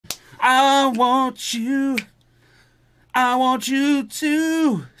I want you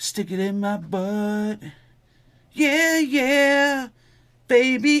to stick it in my butt. Yeah, yeah.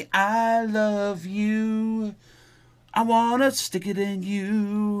 Baby, I love you. I wanna stick it in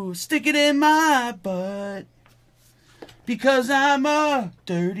you. Stick it in my butt. Because I'm a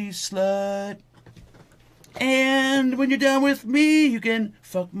dirty slut. And when you're done with me, you can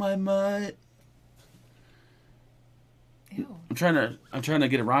fuck my mutt. Ew. I'm trying to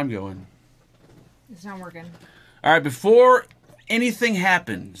get a rhyme going. It's not working. All right, before anything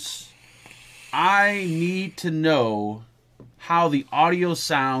happens, I need to know how the audio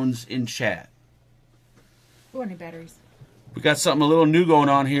sounds in chat. Oh, any batteries? We got something a little new going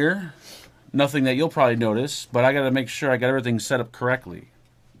on here. Nothing that you'll probably notice, but I got to make sure I got everything set up correctly.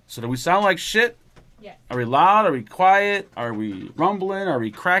 So do we sound like shit? Yeah. Are we loud? Are we quiet? Are we rumbling? Are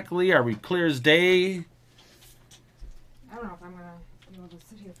we crackly? Are we clear as day? I don't know if I'm going to be able to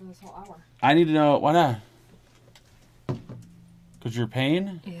sit here for this whole hour. I need to know. Why not? Because you're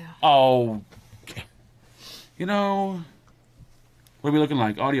pain? Yeah. Oh. You know, what are we looking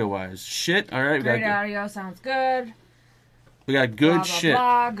like audio-wise? Shit? All right. We Great got audio. Sounds good. We got good blah, blah, shit.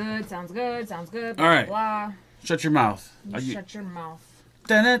 Blah, good. Sounds good. Sounds good. Blah, All right. Blah. Shut your mouth. Shut your mouth.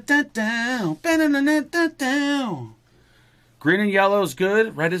 Green and yellow is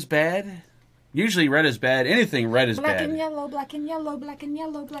good. Red is bad. Usually red is bad. Anything red is Black bad. and yellow, black and yellow, black and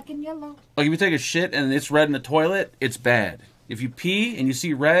yellow, black and yellow. Like if you take a shit and it's red in the toilet, it's bad. If you pee and you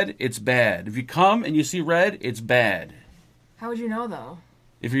see red, it's bad. If you come and you see red, it's bad. How would you know, though?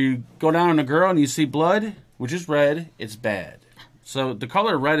 If you go down on a girl and you see blood, which is red, it's bad. So the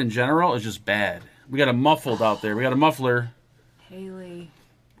color red in general is just bad. We got a muffled out there. We got a muffler. Haley.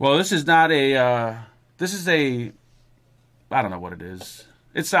 Well, this is not a, this is a, I don't know what it is.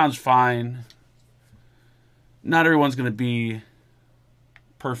 It sounds fine. Not everyone's going to be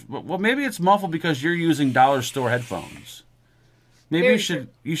perfect. Well, maybe it's muffled because you're using dollar store headphones. Maybe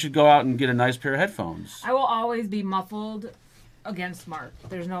you should go out and get a nice pair of headphones. I will always be muffled against Mark.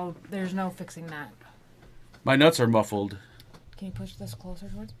 There's no fixing that. My nuts are muffled. Can you push this closer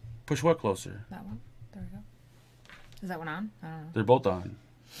towards? Push what closer? That one. There we go. Is that one on? I don't know. They're both on.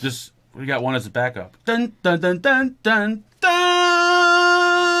 Just we got one as a backup. Dun dun dun dun dun dun.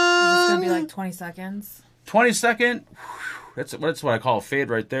 Is this gonna be like 20 seconds? 20-second. That's what I call a fade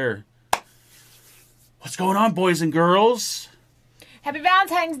right there. What's going on, boys and girls? Happy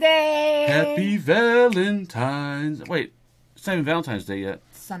Valentine's Day! Happy Valentines. Wait, it's not even Valentine's Day yet.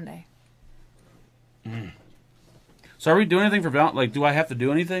 Sunday. So are we doing anything for Valentine's? Like, do I have to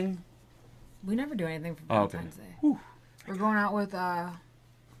do anything? We never do anything for Oh, okay. Valentine's Day. Whew. We're going out with On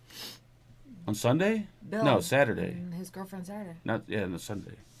Sunday? Bill. No, Saturday. And his girlfriend Saturday. No,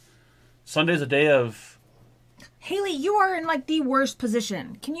 Sunday. Sunday's a day of... Haley, you are in like the worst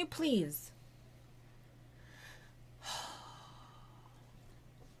position. Can you please?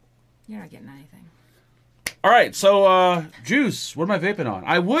 You're not getting anything. All right, so, Juice, what am I vaping on?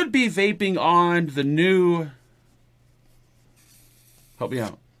 I would be vaping on the new... Help me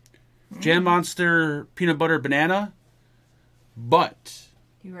out. Jam Monster Peanut Butter Banana. But...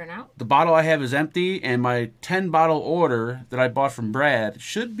 You ran out? the bottle I have is empty, and my 10-bottle order that I bought from Brad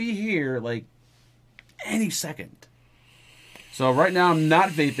should be here, like, any second. So right now I'm not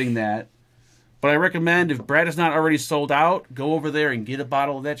vaping that. But I recommend, if Brad is not already sold out, go over there and get a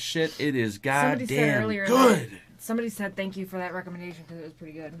bottle of that shit. It is goddamn good. Somebody said thank you for that recommendation because it was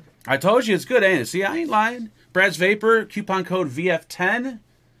pretty good. I told you it's good, ain't it? See, I ain't lying. Brad's Vapor, coupon code VF10.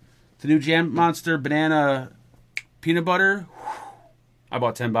 The new Jam Monster Banana Peanut Butter. I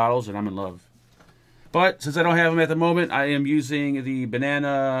bought 10 bottles and I'm in love. But since I don't have them at the moment, I am using the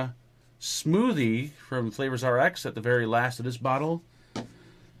banana smoothie from Flavors RX at the very last of this bottle.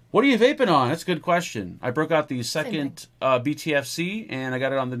 What are you vaping on? That's a good question. I broke out the second BTFC and I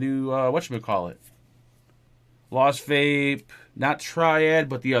got it on the new, whatchamacallit. Lost Vape, not Triad,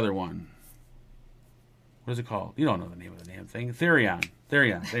 but the other one. What is it called? You don't know the name of the damn thing. Therion.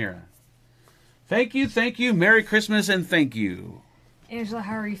 Thank you. Merry Christmas and thank you. Angela,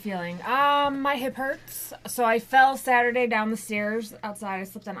 how are you feeling? My hip hurts. So I fell Saturday down the stairs outside. I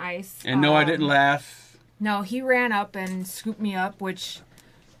slipped on ice. And no, I didn't laugh. No, he ran up and scooped me up, which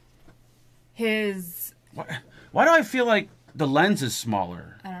his... Why do I feel like the lens is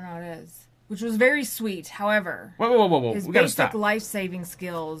smaller? I don't know what it is. Which was very sweet. However, Whoa. his We gotta basic stop. life-saving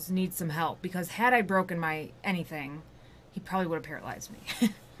skills need some help. Because had I broken my anything, he probably would have paralyzed me.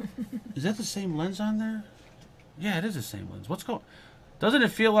 Is that the same lens on there? Yeah, it is the same lens. What's going... Doesn't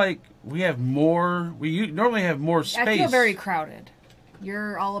it feel like we have more... We normally have more space. I feel very crowded.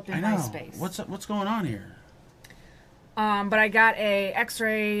 You're all up in my space. What's going on here? But I got a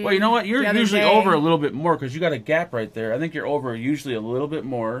X-ray. Well, you know what? You're the other usually day. over a little bit more because you got a gap right there. I think you're over usually a little bit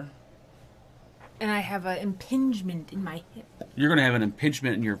more. And I have an impingement in my hip. You're going to have an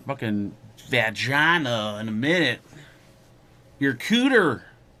impingement in your fucking vagina in a minute. Your cooter.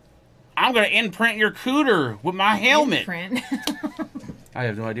 I'm going to imprint your cooter with my helmet. Imprint. I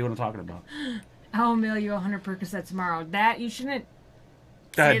have no idea what I'm talking about. I'll mail you 100 Percocet tomorrow. That, you shouldn't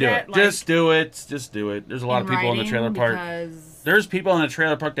Gotta say do that, it. like, Just do it. Just do it. There's a lot of people in the trailer park. There's people in the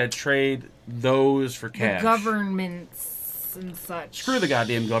trailer park that trade those for cash. The governments and such. Screw the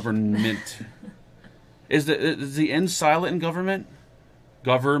goddamn government. Is the N silent in government?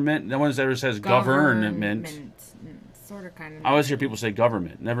 Government. No one ever says government. Sort of, kind of. I always hear people say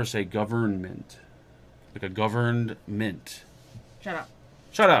government. Never say government. Like a governed mint. Shut up.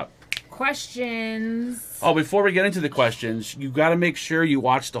 Shut up. Questions. Oh, before we get into the questions, you got to make sure you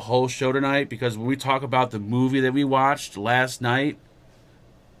watch the whole show tonight because when we talk about the movie that we watched last night,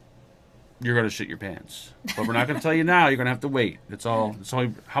 you're going to shit your pants. But we're not going to tell you now. You're going to have to wait. That's all. That's all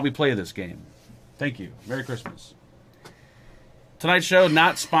how we play this game. Thank you. Merry Christmas. Tonight's show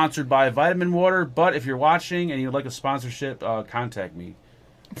not sponsored by Vitamin Water, but if you're watching and you'd like a sponsorship, contact me.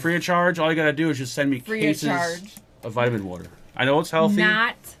 Free of charge. All you got to do is just send me cases of Vitamin Water. I know it's healthy.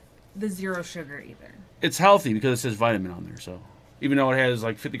 Not the zero sugar either. It's healthy because it says vitamin on there. So even though it has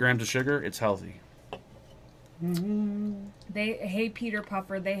like 50 grams of sugar, it's healthy. Hey Peter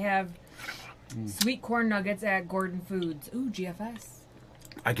Puffer, they have sweet corn nuggets at Gordon Foods. Ooh, GFS.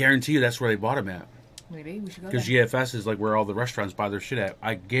 I guarantee you that's where they bought them at. Maybe we should go. Because GFS is like where all the restaurants buy their shit at.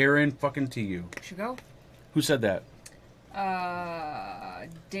 I guarantee you. We should go. Who said that?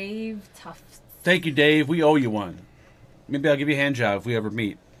 Dave Tufts. Thank you, Dave. We owe you one. Maybe I'll give you a hand job if we ever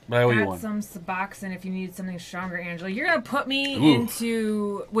meet. But I owe you one. Some Suboxone if you need something stronger, Angela. You're going to put me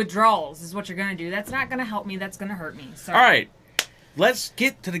into withdrawals is what you're going to do. That's not going to help me. That's going to hurt me. Sorry. All right. Let's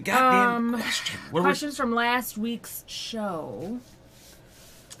get to the goddamn question. Questions from last week's show.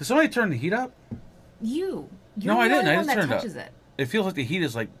 Did somebody turn the heat up? You're no, I didn't. I just turned it up. It feels like the heat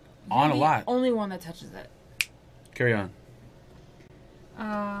is like on a lot. Only one that touches it. Carry on.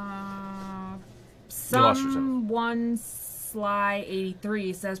 Someone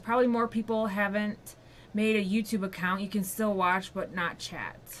Sly83 says probably more people haven't made a YouTube account. You can still watch but not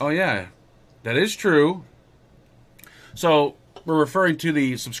chat. Oh yeah, that is true. So we're referring to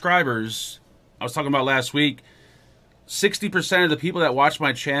the subscribers I was talking about last week. 60% of the people that watch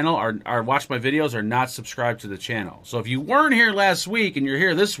my channel are watch my videos are not subscribed to the channel. So if you weren't here last week and you're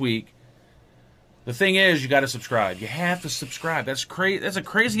here this week, the thing is you got to subscribe. You have to subscribe. That's crazy. That's a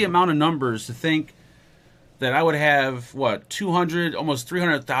crazy amount of numbers to think that I would have 200, almost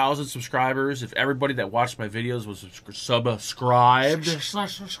 300,000 subscribers if everybody that watched my videos was subscribed.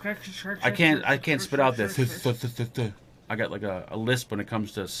 I can't spit out that. I got like a lisp when it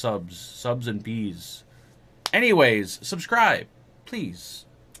comes to subs and B's. Anyways, subscribe, please.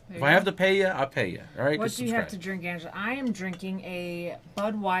 If I have to pay you, I'll pay you. All right. What do you have to drink, Angela? I am drinking a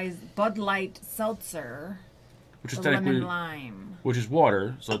Bud Light Seltzer, which is lemon lime, which is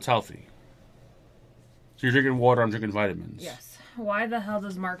water, so it's healthy. So you're drinking water, I'm drinking vitamins. Yes. Why the hell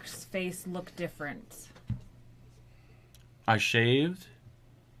does Mark's face look different? I shaved.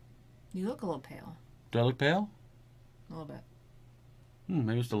 You look a little pale. Do I look pale? A little bit.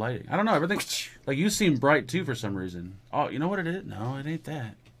 Maybe it's the lighting. I don't know. Everything, like you seem bright too for some reason. Oh, you know what it is? No, it ain't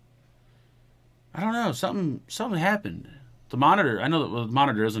that. I don't know. Something happened. The monitor. I know that the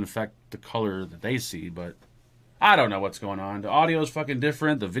monitor doesn't affect the color that they see, but I don't know what's going on. The audio is fucking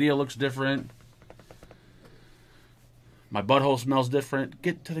different. The video looks different. My butthole smells different.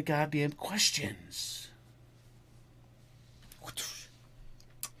 Get to the goddamn questions.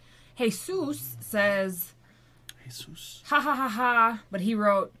 Jesus says, Jesus. Ha ha ha ha, but he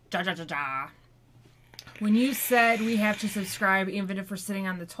wrote, ja ja ja ja. When you said we have to subscribe even if we're sitting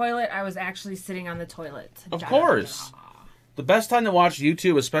on the toilet, I was actually sitting on the toilet. Of course. The best time to watch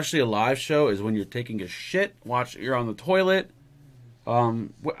YouTube, especially a live show, is when you're taking a shit, you're on the toilet. I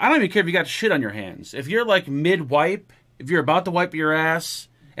don't even care if you got shit on your hands. If you're like mid-wipe, if you're about to wipe your ass,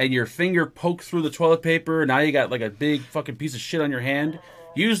 and your finger poked through the toilet paper, and now you got like a big fucking piece of shit on your hand,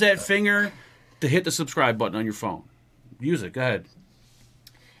 use that finger to hit the subscribe button on your phone. Use it. Go ahead.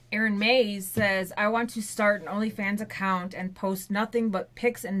 Aaron Mays says, I want to start an OnlyFans account and post nothing but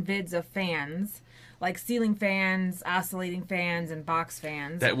pics and vids of fans, like ceiling fans, oscillating fans, and box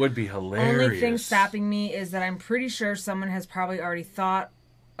fans. That would be hilarious. Only thing stopping me is that I'm pretty sure someone has probably already thought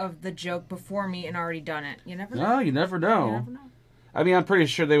of the joke before me and already done it. You never know. No, you never know. You never know. I mean, I'm pretty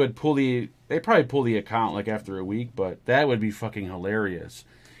sure they'd probably pull the account like after a week, but that would be fucking hilarious.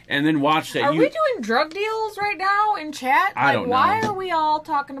 and then watch that. Are we doing drug deals right now in chat? I don't know. Why are we all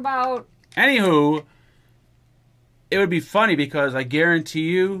talking about... Anywho, it would be funny because I guarantee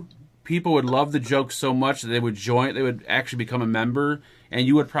you people would love the joke so much that they would join. They would actually become a member, and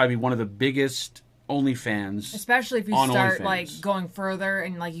you would probably be one of the biggest OnlyFans. Especially if you on start OnlyFans. like going further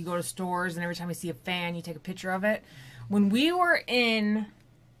and like you go to stores and every time you see a fan, you take a picture of it. When we were in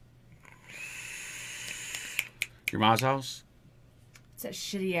Your mom's house? it's that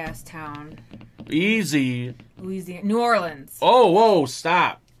shitty ass town, Easy. Louisiana, New Orleans. Oh, whoa,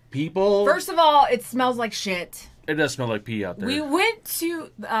 stop. People. First of all, it smells like shit. It does smell like pee out there. We went to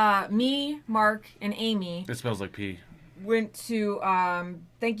me, Mark, and Amy. It smells like pee. Went to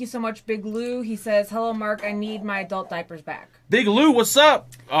thank you so much, Big Lou. He says, "Hello, Mark. I need my adult diapers back." Big Lou, what's up?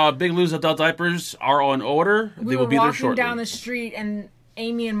 Big Lou's adult diapers are on order. We They will were be there walking shortly. down the street, and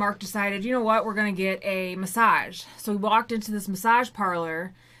Amy and Mark decided, you know what, we're gonna get a massage. So we walked into this massage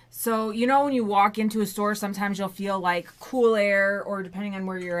parlor. So you know when you walk into a store, sometimes you'll feel like cool air, or depending on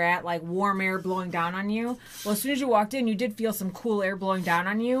where you're at, like warm air blowing down on you. Well, as soon as you walked in, you did feel some cool air blowing down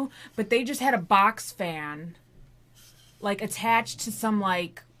on you, but they just had a box fan, like attached to some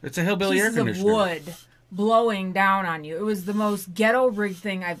like It's a hillbilly air pieces of conditioner. wood blowing down on you. It was the most ghetto rig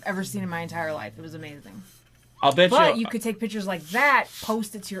thing I've ever seen in my entire life. It was amazing. I'll bet But you could take pictures like that,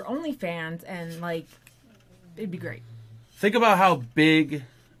 post it to your OnlyFans, and like it'd be great. Think about how big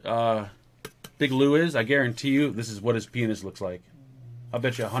Big Lou is. I guarantee you this is what his penis looks like. I'll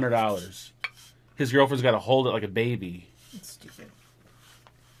bet you $100. His girlfriend's got to hold it like a baby. It's stupid.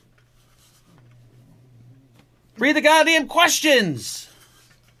 Read the goddamn questions!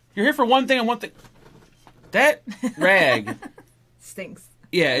 You're here for one thing and one thing. That rag. Stinks.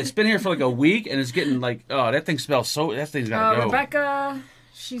 Yeah, it's been here for like a week and it's getting like, oh, that thing smells so. That thing's got to go. Rebecca,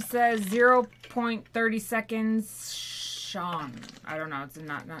 she says 0.30 seconds. Sean. I don't know. It's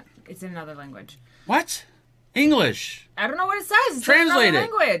not. It's in another language. What? English. I don't know what it says. It's Translate in it.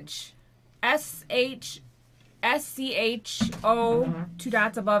 another language. SHO, 2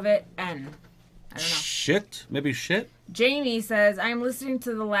 dots above it, N. I don't know. Shit? Maybe shit? Jamie says, I'm listening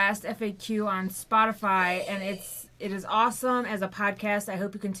to the last FAQ on Spotify, and it is awesome as a podcast. I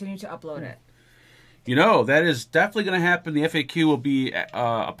hope you continue to upload it. You know, that is definitely going to happen. The FAQ will be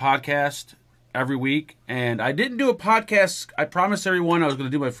a podcast every week. And I didn't do a podcast. I promised everyone I was going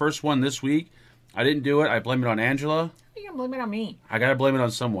to do my first one this week. I didn't do it. I blame it on Angela. You can blame it on me. I got to blame it on I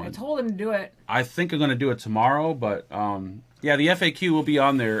someone. told him to do it. I think I'm going to do it tomorrow. But, yeah, the FAQ will be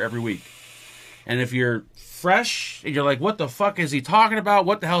on there every week. And if you're fresh and you're like, what the fuck is he talking about?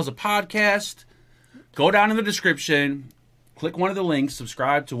 What the hell is a podcast? Go down in the description, click one of the links,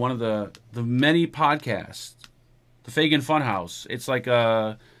 subscribe to one of the many podcasts. The Fagin Funhouse. It's like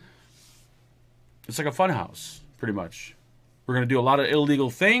a funhouse, pretty much. We're going to do a lot of illegal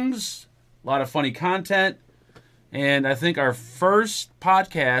things, a lot of funny content, and I think our first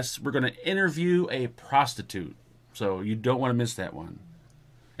podcast, we're going to interview a prostitute. So you don't want to miss that one.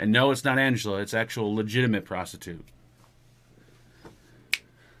 And no, it's not Angela. It's actual legitimate prostitute.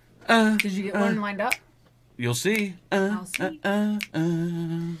 Did you get one lined up? You'll see. I'll see.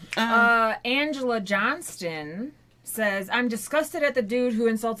 Angela Johnston says, I'm disgusted at the dude who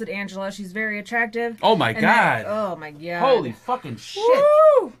insulted Angela. She's very attractive. Oh my And god. oh my god. Holy fucking shit.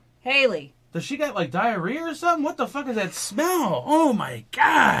 Woo! Haley. Does she got like diarrhea or something? What the fuck is that smell? Oh my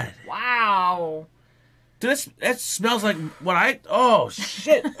god. Wow. Dude, that smells like what oh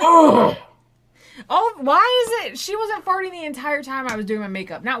shit. Oh. Oh, why is it? She wasn't farting the entire time I was doing my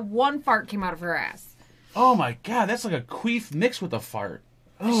makeup. Not one fart came out of her ass. Oh my god, that's like a queef mixed with a fart.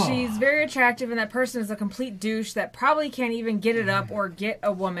 Oh. She's very attractive, and that person is a complete douche that probably can't even get it up or get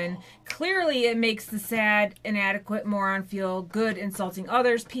a woman. Clearly, it makes the sad, inadequate moron feel good insulting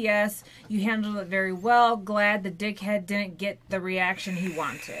others. P.S. You handled it very well. Glad the dickhead didn't get the reaction he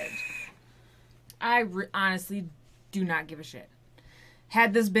wanted. I honestly do not give a shit.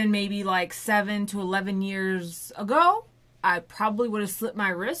 Had this been maybe like 7 to 11 years ago, I probably would have slipped my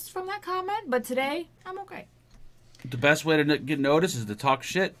wrist from that comment, but today, I'm okay. The best way to get noticed is to talk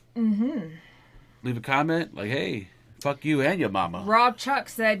shit. Mm-hmm. Leave a comment like, hey, fuck you and your mama. Raw Chuck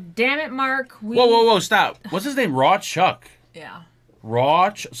said, damn it, Mark. Whoa, stop. What's his name? Raw Chuck. Yeah,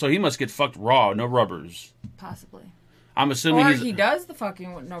 So he must get fucked raw, no rubbers. possibly. I'm assuming Or he does the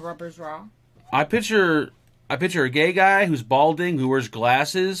fucking with no rubbers raw. I picture a gay guy who's balding, who wears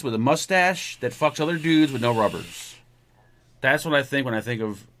glasses with a mustache that fucks other dudes with no rubbers. That's what I think when I think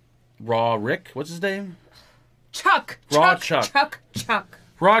of Raw Rick. What's his name? Chuck. Raw Chuck.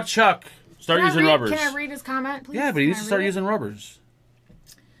 Raw Chuck. Start using rubbers. Can I read his comment, please? Yeah, but he needs to start read it? using rubbers.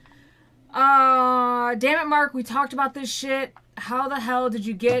 Damn it, Mark. We talked about this shit. How the hell did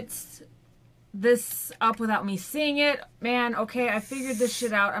you get this up without me seeing it? Man, okay, I figured this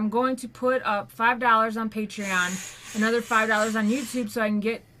shit out. I'm going to put up $5 on Patreon, another $5 on YouTube so I can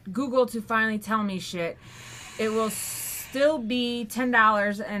get Google to finally tell me shit. It will still be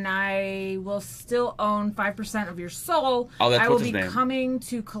 $10 and I will still own 5% of your soul. Oh, that's I will what's be his name. coming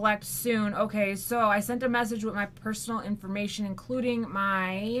to collect soon. Okay, so I sent a message with my personal information, including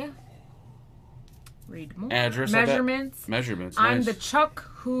my read more Address, measurements. Measurements. I'm Nice. the Chuck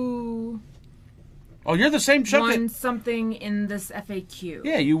who Oh, you're the same Chuck. won something in this FAQ.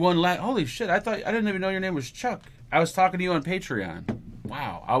 Yeah, you won Holy shit! I didn't even know your name was Chuck. I was talking to you on Patreon.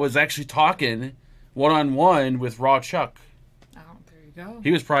 Wow, I was actually talking one-on-one with Raw Chuck. Oh, there you go.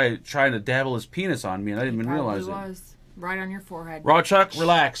 He was probably trying to dabble his penis on me, and I didn't even realize it. Was right on your forehead. Raw Chuck,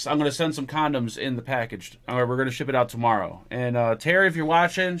 relax. I'm going to send some condoms in the package. We're going to ship it out tomorrow. And Terry, if you're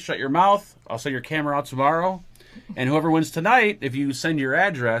watching, shut your mouth. I'll send your camera out tomorrow. And whoever wins tonight, if you send your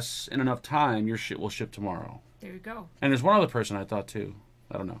address in enough time, your shit will ship tomorrow. There you go. And there's one other person I thought too.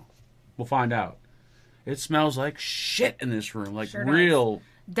 I don't know. We'll find out. It smells like shit in this room. Like Sure real.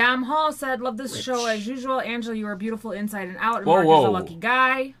 Dom Hall said, love this Rich. show as usual. Angela, you are beautiful inside and out. And Whoa, Mark is whoa. a lucky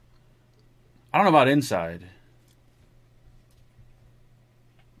guy. I don't know about inside.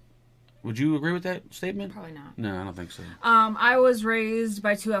 Would you agree with that statement? Probably not. No, I don't think so. I was raised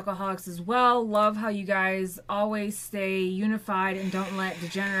by 2 alcoholics as well. Love how you guys always stay unified and don't let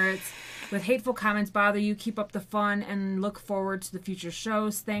degenerates with hateful comments bother you. Keep up the fun and look forward to the future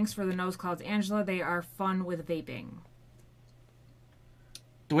shows. Thanks for the nose clouds, Angela. They are fun with vaping.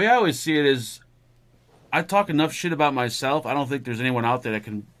 The way I always see it is, I talk enough shit about myself. I don't think there's anyone out there that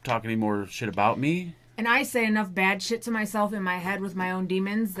can talk any more shit about me. And I say enough bad shit to myself in my head with my own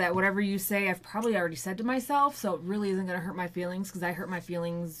demons that whatever you say, I've probably already said to myself, so it really isn't going to hurt my feelings because I hurt my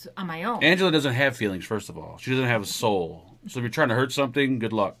feelings on my own. Angela doesn't have feelings, first of all. She doesn't have a soul. So if you're trying to hurt something,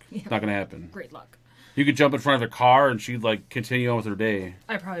 good luck. It's not going to happen. Great luck. You could jump in front of a car and she'd, like, continue on with her day.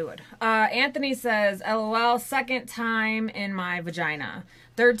 I probably would. Anthony says, LOL, second time in my vagina.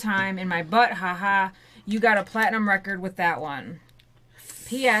 Third time in my butt, haha. You got a platinum record with that one.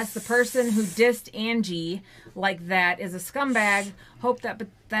 P.S. The person who dissed Angie like that is a scumbag. Hope that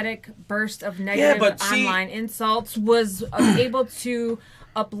pathetic burst of negative online insults was able to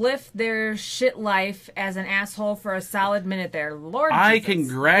uplift their shit life as an asshole for a solid minute there. Lord I Jesus.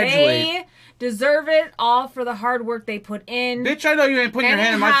 congratulate. They deserve it all for the hard work they put in. Bitch, I know you ain't putting your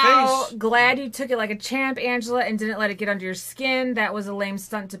hand in my face. Glad you took it like a champ, Angela, and didn't let it get under your skin. That was a lame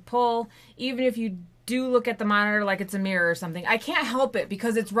stunt to pull. Even if you do look at the monitor like it's a mirror or something. I can't help it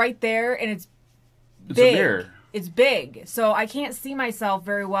because it's right there and it's big. A mirror. It's big. So I can't see myself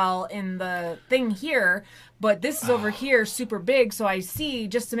very well in the thing here, but this is over here super big, so I see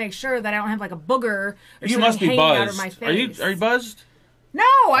just to make sure that I don't have like a booger or You something must be hanging buzzed. out of my face. Are you buzzed? No,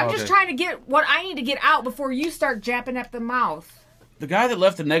 I'm Oh, just okay. trying to get what I need to get out before you start japping up the mouth. The guy that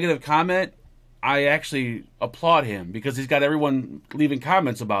left a negative comment, I actually applaud him because he's got everyone leaving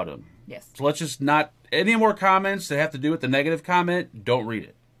comments about him. Yes. So let's just not... Any more comments that have to do with the negative comment, don't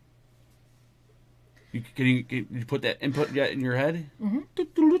read it. Can you put that input in your head? Mm-hmm.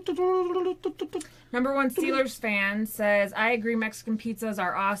 Number one Steelers fan says, I agree Mexican pizzas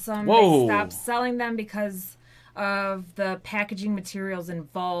are awesome. Whoa. They stopped selling them because of the packaging materials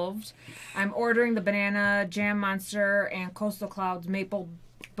involved. I'm ordering the banana jam monster and Coastal Clouds maple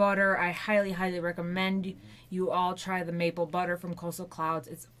butter. I highly, highly recommend you all try the maple butter from Coastal Clouds.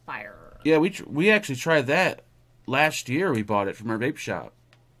 It's fire. Yeah, we actually tried that last year. We bought it from our vape shop.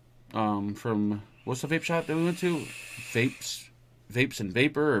 From what's the vape shop that we went to? Vapes and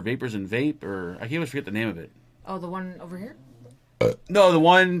Vapor, or Vapors and Vape, or I can't always forget the name of it. Oh, the one over here? No, the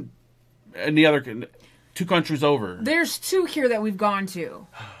one in the other 2 countries over. There's 2 here that we've gone to.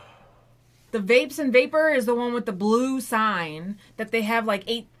 The Vapes and Vapor is the one with the blue sign that they have like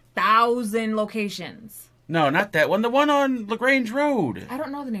 8,000 locations. No, not that one. The one on LaGrange Road. I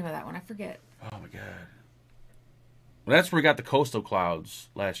don't know the name of that one. I forget. Oh my god. Well, that's where we got the Coastal Clouds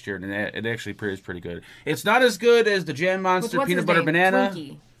last year, and it actually is pretty good. It's not as good as the Jam Monster What's Peanut his Butter name? Banana.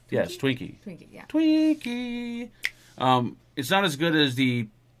 Twinkie. Yes, Twinkie. Twinkie, yeah. Twinkie. It's not as good as the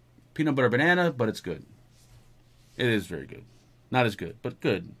Peanut Butter Banana, but it's good. It is very good. Not as good, but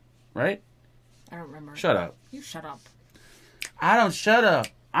good. Right? I don't remember. Shut up. You shut up. I don't shut up.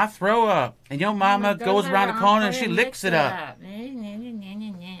 I throw up. And your mama goes around the corner and she licks it up.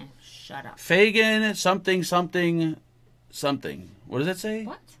 Shut up. Fagin something. What does that say?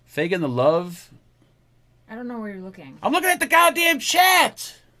 What? Fagin the Love. I don't know where you're looking. I'm looking at the goddamn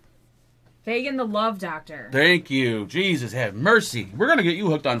chat. Fagin the Love Doctor. Thank you. Jesus, have mercy. We're going to get you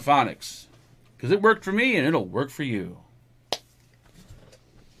hooked on phonics. Because it worked for me, and it'll work for you.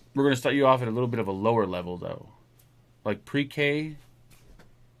 We're going to start you off at a little bit of a lower level, though. Like pre-K.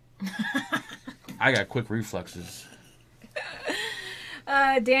 I got quick reflexes.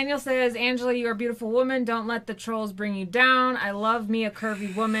 Daniel says, Angela, you are a beautiful woman. Don't let the trolls bring you down. I love me a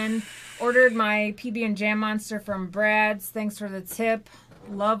curvy woman. Ordered my PB and Jam Monster from Brad's. Thanks for the tip.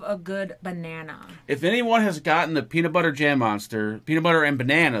 Love a good banana. If anyone has gotten the peanut butter jam monster, peanut butter and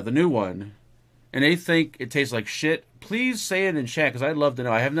banana, the new one, and they think it tastes like shit, please say it in chat, because I'd love to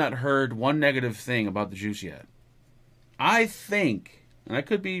know. I have not heard one negative thing about the juice yet. I think, and I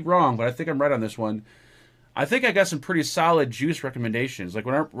could be wrong, but I think I'm right on this one. I think I got some pretty solid juice recommendations. Like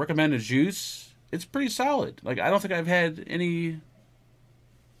when I recommend a juice, it's pretty solid. Like I don't think I've had any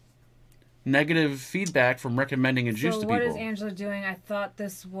negative feedback from recommending a juice to people. So what is Angela doing? I thought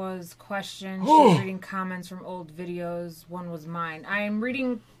this was questions. She's reading comments from old videos. One was mine. I am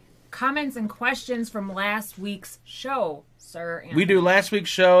reading comments and questions from last week's show, sir. Anthony. We do last week's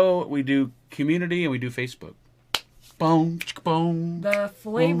show, we do community, and we do Facebook. Boom, boom. The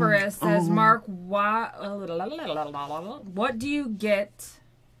flavorist says, Mark, what do you get?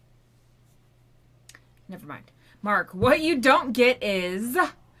 Never mind. Mark, what you don't get is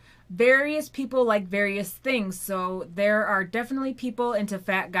various people like various things. So there are definitely people into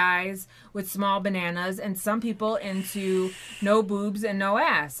fat guys with small bananas and some people into no boobs and no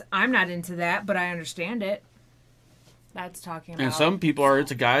ass. I'm not into that, but I understand it. That's talking about... And some people are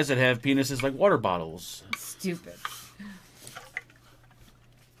into guys that have penises like water bottles. Stupid.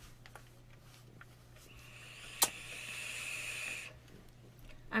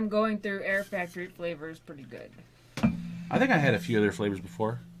 I'm going through Air Factory flavors pretty good. I think I had a few of their flavors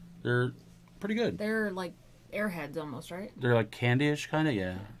before. They're pretty good. They're like Airheads almost, right? They're like candy-ish kind of,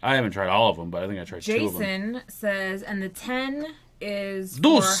 yeah. I haven't tried all of them, but I think I tried 2 of them. Jason says, and the 10 is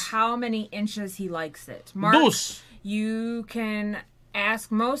Dos. for how many inches he likes it. Mark, Dos. You can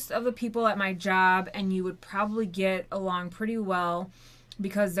ask most of the people at my job, and you would probably get along pretty well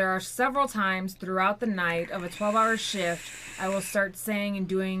because there are several times throughout the night of a 12-hour shift I will start saying and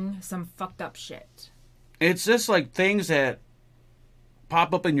doing some fucked up shit. It's just like things that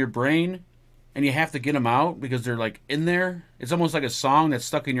pop up in your brain and you have to get them out because they're like in there. It's almost like a song that's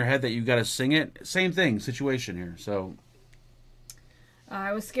stuck in your head that you got to sing it. Same thing, situation here. So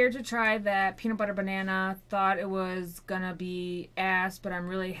I was scared to try that peanut butter banana. Thought it was gonna be ass, but I'm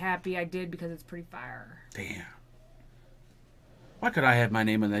really happy I did because it's pretty fire. Damn. Why could I have my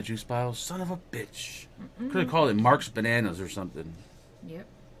name in that juice bottle? Son of a bitch. Could have called it Mark's Bananas or something. Yep.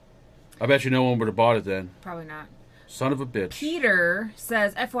 I bet you no one would have bought it then. Probably not. Son of a bitch. Peter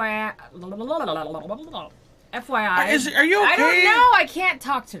says, FYI. FYI. Are you okay? I don't know. I can't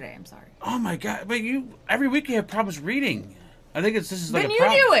talk today. I'm sorry. Oh my god! But every week you have problems reading. I think this is like then a you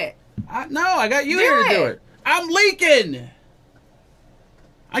problem. do it. No, I got you here to do it. I'm leaking.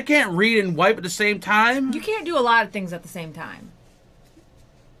 I can't read and wipe at the same time. You can't do a lot of things at the same time.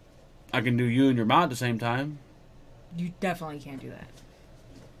 I can do you and your mom at the same time. You definitely can't do that.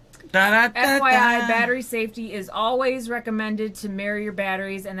 FYI, battery safety is always recommended to marry your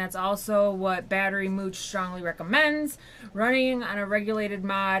batteries, and that's also what Battery Mooch strongly recommends. Running on a regulated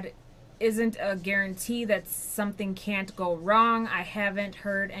mod isn't a guarantee that something can't go wrong. I haven't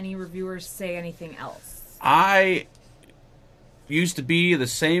heard any reviewers say anything else. I used to be the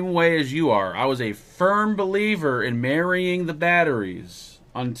same way as you are. I was a firm believer in marrying the batteries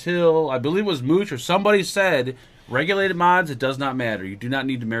until, I believe it was Mooch or somebody said, regulated mods, it does not matter. You do not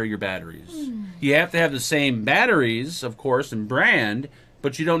need to marry your batteries. You have to have the same batteries, of course, and brand,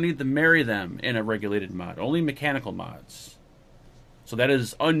 but you don't need to marry them in a regulated mod. Only mechanical mods. So that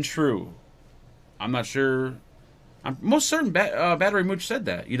is untrue. I'm not sure. I'm most certain Battery Mooch said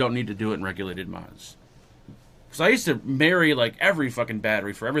that. You don't need to do it in regulated mods. Because I used to marry like every fucking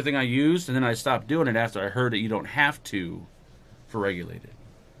battery for everything I used, and then I stopped doing it after I heard that you don't have to for regulated.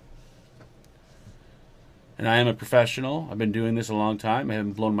 And I am a professional. I've been doing this a long time. I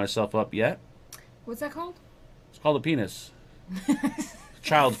haven't blown myself up yet. What's that called? It's called a penis.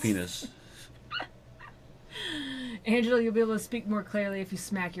 Child's penis. Angela, you'll be able to speak more clearly if you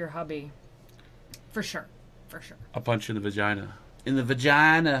smack your hubby. For sure. For sure. I'll punch you in the vagina. In the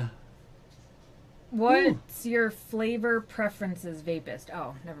vagina. What's your flavor preferences, vapist?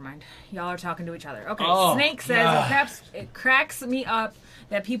 Oh, never mind. Y'all are talking to each other. Okay. Oh, Snake says, it cracks me up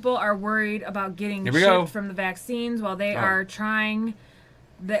that people are worried about getting shipped from the vaccines while they are typing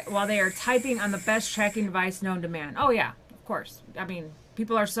on the best tracking device known to man. Oh, yeah, of course. I mean,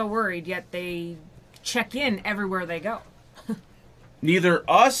 people are so worried, yet they check in everywhere they go. neither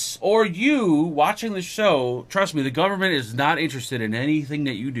us or you watching the show, trust me, the government is not interested in anything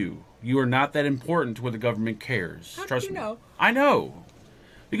that you do. You are not that important to where the government cares. How Trust do you me. know? I know.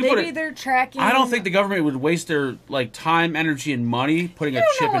 You can Maybe they're tracking. I don't think the government would waste their time, energy, and money putting a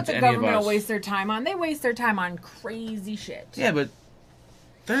chip into any of us. You don't know what the government will waste their time on. They waste their time on crazy shit. Yeah, but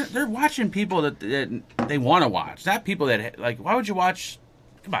they're watching people that they want to watch, not people that Why would you watch?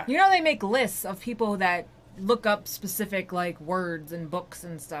 Come on. You know they make lists of people that look up specific words and books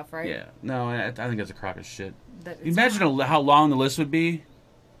and stuff, right? Yeah. No, I think that's a crock of shit. Imagine how long the list would be.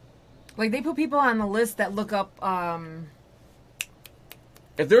 They put people on the list that look up.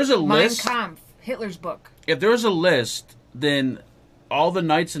 If there's a Mein list, Kampf, Hitler's book. If there's a list, then all the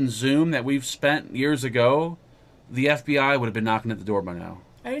nights in Zoom that we've spent years ago, the FBI would have been knocking at the door by now.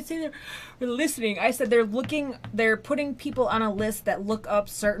 I didn't say they're listening. I said they're putting people on a list that look up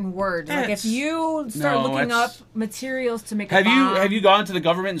certain words. If you start looking up materials to make a bomb. Have you gone to the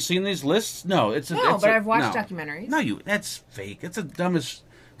government and seen these lists? No, but I've watched documentaries. No, that's fake. That's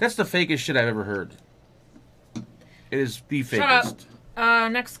that's the fakest shit I've ever heard. It is the fakest. Shut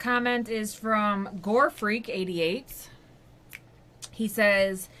up. Next comment is from GoreFreak88. He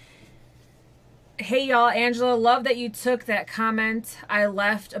says, "Hey y'all, Angela, love that you took that comment I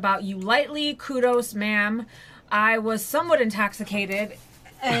left about you lightly. Kudos, ma'am. I was somewhat intoxicated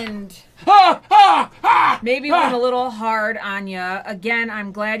and maybe went a little hard on ya. Again,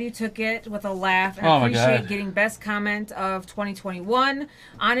 I'm glad you took it with a laugh and appreciate getting best comment of 2021.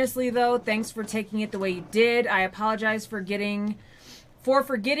 Honestly, though, thanks for taking it the way you did. I apologize for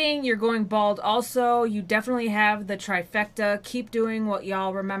forgetting you're going bald also. You definitely have the trifecta. Keep doing what y'all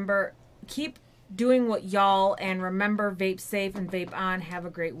and remember, vape safe and vape on. Have a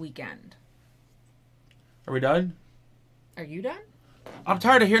great weekend." Are we done? Are you done? I'm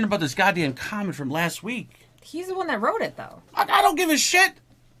tired of hearing about this goddamn comment from last week. He's the one that wrote it, though. I don't give a shit.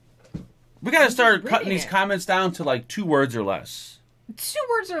 We gotta start cutting these comments down to 2 words or less. 2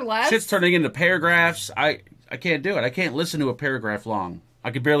 words or less? Shit's turning into paragraphs. I can't do it. I can't listen to a paragraph long. I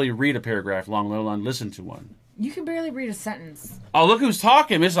could barely read a paragraph long, let alone listen to one. You can barely read a sentence. Oh, look who's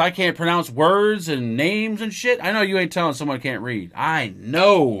talking, miss. I can't pronounce words and names and shit. I know you ain't telling someone can't read. I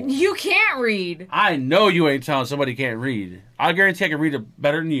know. You can't read. I know you ain't telling somebody can't read. I guarantee I can read it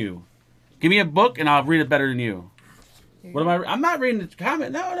better than you. Give me a book and I'll read it better than you. What am I? I'm not reading the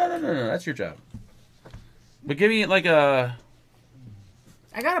comment. No. That's your job. But give me I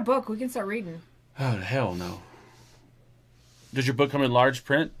got a book. We can start reading. Oh, hell no. Does your book come in large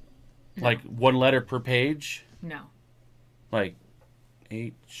print? No. 1 letter per page? No.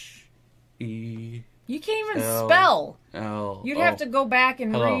 H, E... You can't even spell. L. You'd have to go back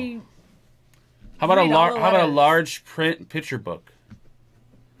and read. How about a large print picture book?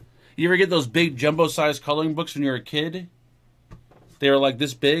 You ever get those big jumbo-sized coloring books when you were a kid? They were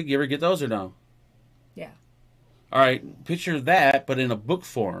this big. You ever get those or no? Yeah. All right, picture that, but in a book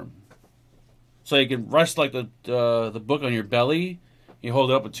form. So you can rest the book on your belly. You hold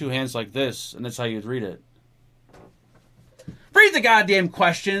it up with 2 hands like this, and that's how you'd read it. Read the goddamn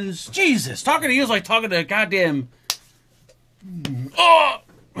questions. Jesus, talking to you is like talking to a goddamn... Oh!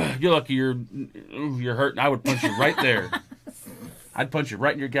 You're lucky you're hurting. I would punch you right there. I'd punch you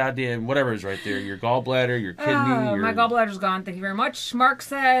right in your goddamn whatever is right there. Your gallbladder, your kidney. My gallbladder's gone. Thank you very much. Mark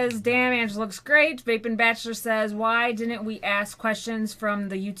says, "Damn, Angela looks great." Vapin' Bachelor says, "Why didn't we ask questions from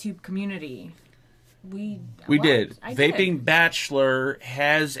the YouTube community?" We did. Vaping Bachelor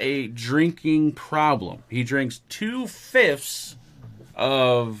has a drinking problem. He drinks 2/5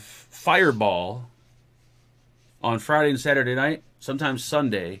 of Fireball on Friday and Saturday night, sometimes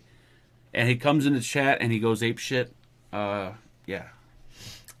Sunday, and he comes in the chat and he goes ape shit. Yeah.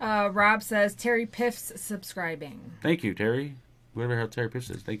 Rob says, "Terry Piff's subscribing." Thank you, Terry. Whoever hell Terry Piff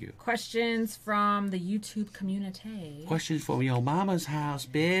says, thank you. Questions from the YouTube community. Questions from your mama's house,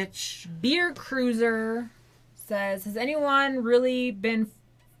 bitch. Beer Cruiser says, "Has anyone really been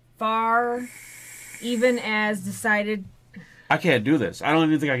far, even as decided?" I can't do this. I don't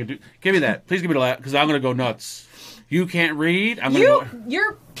even think I can do. Give me that. Please give me the lap, because I'm going to go nuts. You can't read.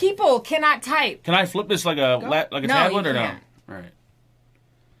 Your people cannot type. Can I flip this like a tablet or no? All right.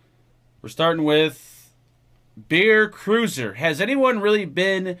 We're starting with Beer Cruiser. Has anyone really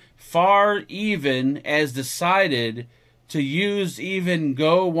been far even as decided to use even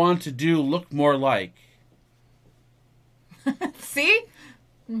go want to do look more like? See?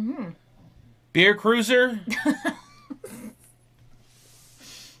 Mm-hmm. Beer Cruiser?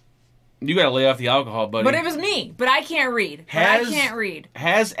 You gotta lay off the alcohol, buddy. But it was me. But I can't read.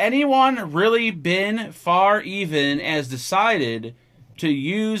 Has anyone really been far even as decided to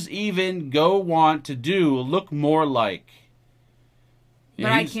use even go want to do look more like?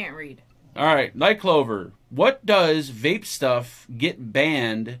 But I can't read. All right, Night Clover. What does vape stuff get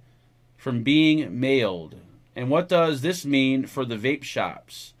banned from being mailed? And what does this mean for the vape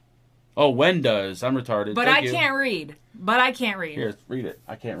shops? Oh, when does? I'm retarded. But Thank I you. can't read. But I can't read. Here, read it.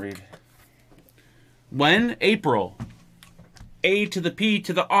 I can't read. When? April. A to the P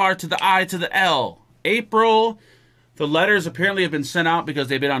to the R to the I to the L. April. The letters apparently have been sent out because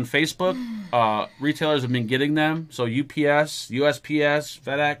they've been on Facebook. Retailers have been getting them. So UPS, USPS,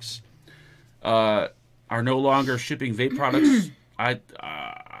 FedEx are no longer shipping vape products. I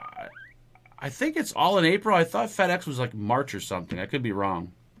think it's all in April. I thought FedEx was like March or something. I could be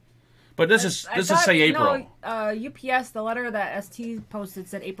wrong. But this is say April. UPS, the letter that ST posted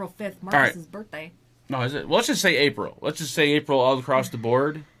said April 5th, Marcus's birthday. No, is it? Well, let's just say April. Let's just say April all across the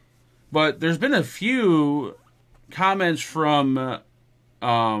board. But there's been a few comments from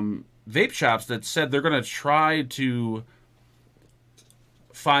vape shops that said they're going to try to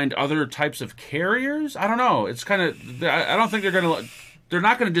find other types of carriers. I don't know. It's kind of... I don't think they're going to... They're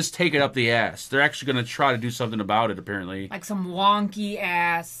not going to just take it up the ass. They're actually going to try to do something about it, apparently. Like some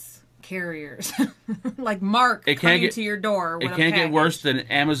wonky-ass carriers. Like Mark coming to your door with a package. It can't get worse than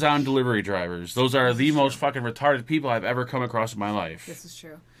Amazon delivery drivers. Those are the most fucking retarded people I've ever come across in my life. This is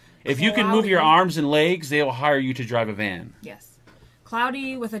true. If you can move your arms and legs, they will hire you to drive a van. Yes.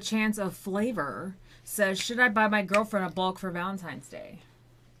 Cloudy with a chance of flavor says, should I buy my girlfriend a bulk for Valentine's Day?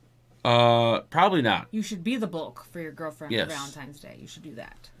 Probably not. You should be the bulk for your girlfriend for Valentine's Day. You should do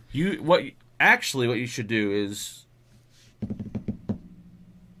that. What you should do is...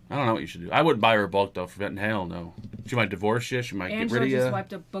 I don't know what you should do. I wouldn't buy her a bulk, though. Hell no. She might divorce you. She might get rid of you. Angela just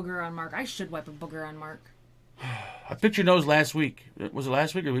wiped a booger on Mark. I should wipe a booger on Mark. I picked your nose last week. Was it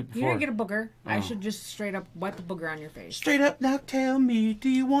last week or the week before? You didn't get a booger. Oh. I should just straight up wipe a booger on your face. Straight up, now tell me, do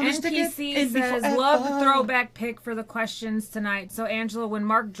you want to stick it in says, love the throwback pick for the questions tonight. So, Angela, when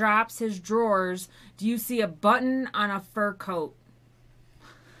Mark drops his drawers, do you see a button on a fur coat?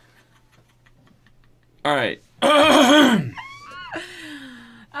 All right.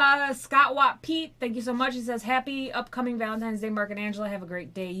 Scott Watt Pete, thank you so much. He says, happy upcoming Valentine's Day, Mark and Angela. Have a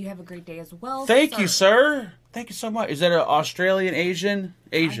great day. You have a great day as well. Thank you, sir. Thank you so much. Is that an Australian Asian?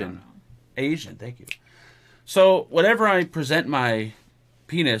 Asian. Asian, thank you. So, whenever I present my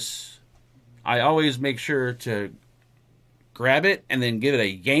penis, I always make sure to grab it and then give it a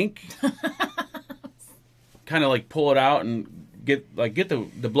yank. Kind of like pull it out and get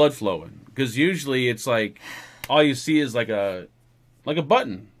the blood flowing. Because usually it's like, all you see is like a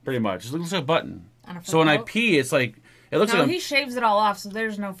button, pretty much. It looks like a button. So when I pee, it's like... It looks like he shaves it all off, so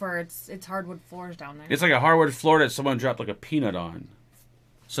there's no fur. It's hardwood floors down there. It's like a hardwood floor that someone dropped like a peanut on.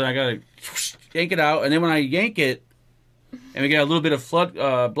 So I gotta yank it out, and then when I yank it, and we get a little bit of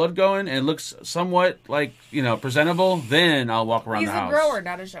blood going, and it looks somewhat like, presentable, then I'll walk around the house. He's a grower,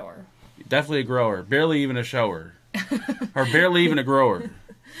 not a shower. Definitely a grower. Barely even a shower. Or barely even a grower.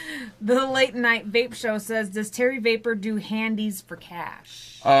 The Late Night Vape Show says, does Terry Vapor do handies for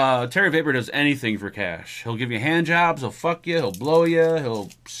cash? Terry Vapor does anything for cash. He'll give you hand jobs, he'll fuck you, he'll blow you, he'll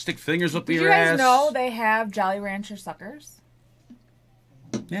stick fingers up your ass. Did you guys know they have Jolly Rancher suckers?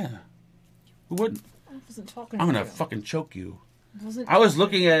 Yeah. Who wouldn't? I wasn't talking I'm gonna fucking choke you. I was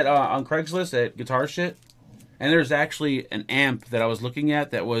looking at, on Craigslist at guitar shit, and there's actually an amp that I was looking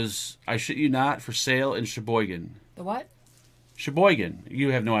at that was, I shit you not, for sale in Sheboygan. The what? Sheboygan. You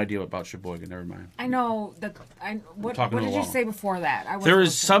have no idea about Sheboygan. Never mind. I know that. What did you say before that? There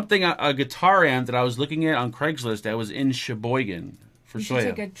was something, a guitar amp that I was looking at on Craigslist that was in Sheboygan for sale. You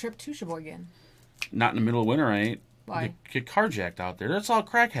should take a trip to Sheboygan. Not in the middle of winter, I ain't. Why? You get carjacked out there. That's all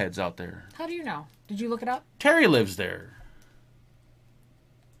crackheads out there. How do you know? Did you look it up? Terry lives there.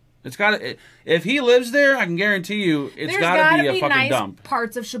 It's got. If he lives there, I can guarantee you, it's got to be a fucking nice dump.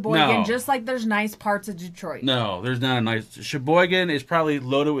 Parts of Sheboygan, just like there's nice parts of Detroit. No, there's not a nice. Sheboygan is probably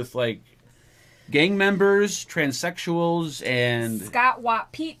loaded with like gang members, transsexuals, and Scott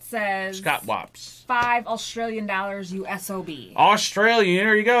Watt Pete says Scott Wops. $5 Australian USOB. Australian.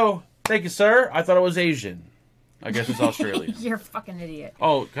 There you go. Thank you, sir. I thought it was Asian. I guess it's Australian. You're a fucking idiot.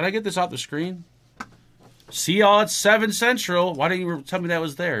 Oh, can I get this off the screen? See y'all at 7 Central. Why didn't you tell me that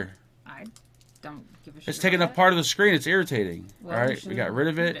was there? I don't give a shit. It's taking up part of the screen. It's irritating. Well, all right, we got rid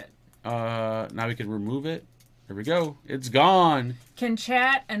of it. Now we can remove it. There we go. It's gone. Can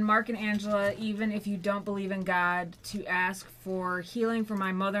chat and Mark and Angela, even if you don't believe in God, to ask for healing for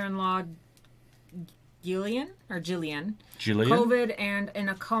my mother-in-law, Jillian. COVID and in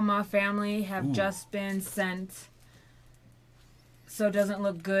a coma. Family have just been sent. So it doesn't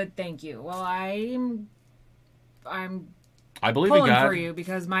look good. Thank you. Well, I believe pulling in God for you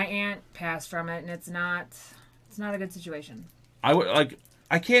because my aunt passed from it, and it's not a good situation. I would like.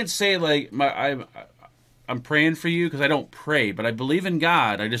 I can't say like I'm praying for you because I don't pray, but I believe in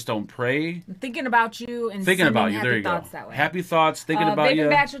God. I just don't pray. I'm thinking about you and Thinking about you. happy There you go. thoughts that way. Happy thoughts. Thinking about Bacon you.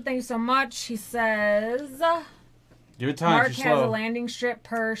 Bachelor, thank you so much. He says Give it time. Mark She's has slow. a landing strip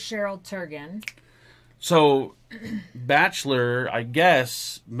per Cheryl Turgan. So, Bachelor, I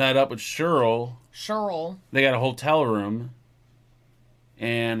guess, met up with Cheryl. They got a hotel room,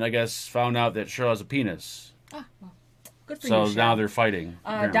 and I guess found out that Cheryl has a penis. Oh, well, good for you, So Cheryl. now they're fighting.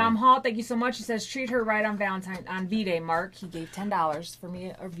 Dom Hall, thank you so much. He says, treat her right on V-Day, Mark. He gave $10 for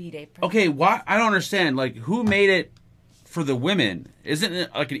me a V-Day present. Okay, why? I don't understand. Like, who made it for the women? Isn't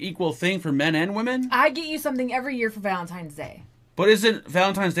it like an equal thing for men and women? I get you something every year for Valentine's Day. But isn't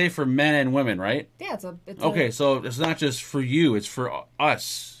Valentine's Day for men and women, right? Yeah, So it's not just for you, it's for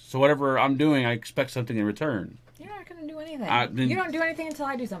us. So whatever I'm doing, I expect something in return. You're not going to do anything. You don't do anything until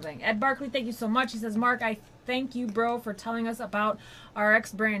I do something. Ed Barkley, thank you so much. He says, Mark, I thank you, bro, for telling us about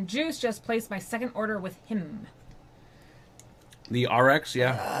RX brand juice. Just placed my second order with him. The RX,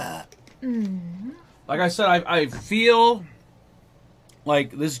 yeah. Like I said, I feel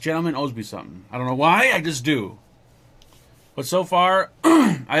like this gentleman owes me something. I don't know why, I just do. But so far,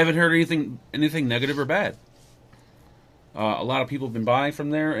 I haven't heard anything negative or bad. A lot of people have been buying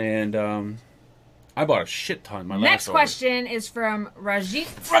from there, and I bought a shit ton. Next question is from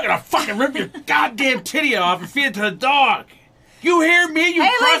Rajit. I'm gonna fucking rip your goddamn titty off and feed it to the dog. You hear me, you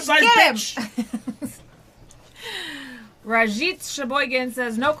cross-eyed bitch? Rajit Sheboygan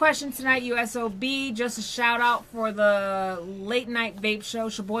says, no question tonight, USOB. Just a shout out for the late night vape show.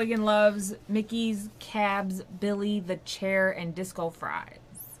 Sheboygan loves Mickey's, Cabs, Billy, the Chair, and Disco Fries.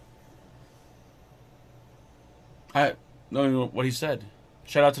 I don't know what he said.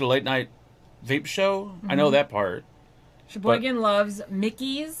 Shout out to the late night vape show. I know that part. Sheboygan loves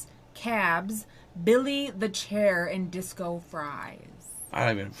Mickey's, Cabs, Billy, the Chair, and Disco Fries. I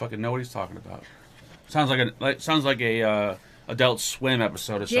don't even fucking know what he's talking about. Sounds like a Adult Swim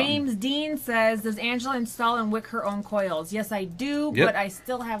episode or something. James Dean says, does Angela install and wick her own coils? Yes, I do, but I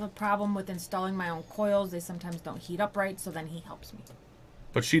still have a problem with installing my own coils. They sometimes don't heat up right, so then he helps me.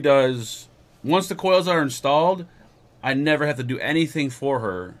 But she does. Once the coils are installed, I never have to do anything for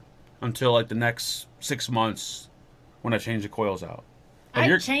her until like the next 6 months when I change the coils out.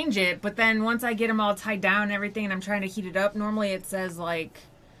 I change it, but then once I get them all tied down and everything and I'm trying to heat it up, normally it says like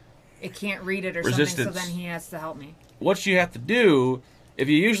it can't read it or resistance. something, so then he has to help me. What you have to do, if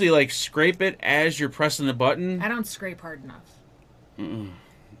you usually like scrape it as you're pressing the button. I don't scrape hard enough.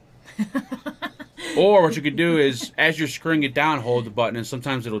 Or what you could do is, as you're screwing it down, hold the button, and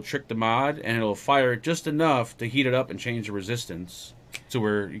sometimes it'll trick the mod, and it'll fire it just enough to heat it up and change the resistance to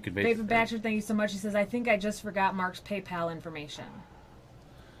where you can make it. David Batcher, thank you so much. He says, I think I just forgot Mark's PayPal information.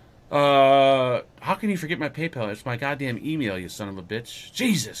 How can you forget my PayPal? It's my goddamn email, you son of a bitch.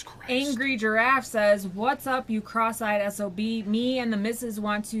 Jesus Christ. Angry Giraffe says, what's up, you cross-eyed SOB? Me and the missus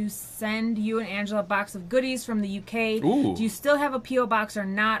want to send you and Angela a box of goodies from the UK. Ooh. Do you still have a P.O. box or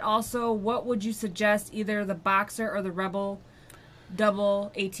not? Also, what would you suggest, either the Boxer or the Rebel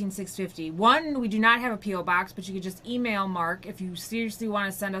Double 18650? One, we do not have a P.O. box, but you could just email Mark if you seriously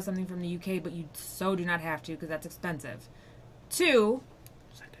want to send us something from the UK, but you so do not have to because that's expensive. Two,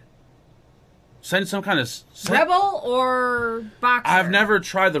 send some kind of... Rebel or Boxer? I've never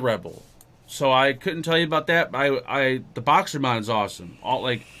tried the Rebel, so I couldn't tell you about that. The Boxer mod is awesome.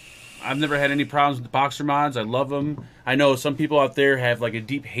 I've never had any problems with the Boxer mods. I love them. I know some people out there have like a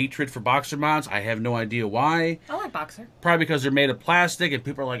deep hatred for Boxer mods. I have no idea why. I like Boxer. Probably because they're made of plastic, and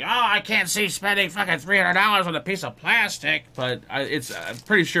people are like, "Oh, I can't see spending fucking $300 on a piece of plastic." But I'm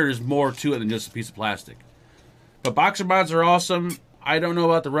pretty sure there's more to it than just a piece of plastic. But Boxer mods are awesome. I don't know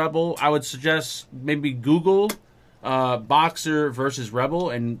about the Rebel. I would suggest maybe Google Boxer versus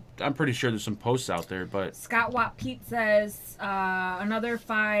Rebel, and I'm pretty sure there's some posts out there. But Scott Watt Pete says another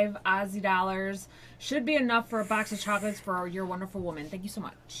 $5 Aussie dollars should be enough for a box of chocolates for your wonderful woman. Thank you so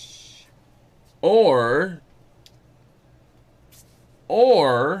much. Or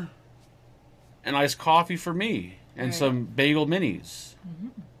an iced coffee for me and some bagel minis. Mm-hmm.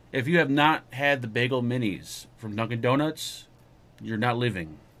 If you have not had the bagel minis from Dunkin' Donuts, you're not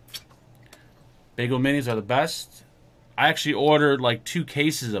living. Bagel minis are the best. I actually ordered like 2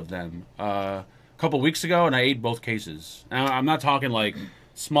 cases of them a couple weeks ago, and I ate both cases. Now, I'm not talking like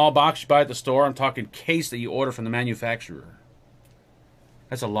small box you buy at the store. I'm talking case that you order from the manufacturer.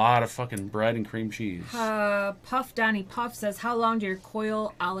 That's a lot of fucking bread and cream cheese. Puff Donnie Puff says, how long do your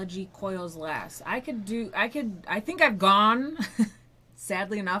coilology coils last? I think I've gone...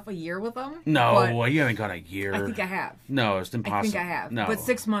 sadly enough, a year with them. No, you haven't got a year. I think I have. No, it's impossible. I think I have. No. But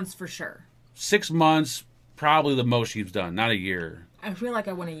 6 months for sure. 6 months, probably the most she's done, not a year. I feel like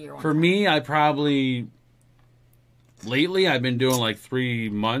I went a year. For me, lately I've been doing like 3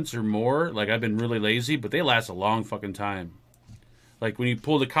 months or more. Like I've been really lazy, but they last a long fucking time. Like when you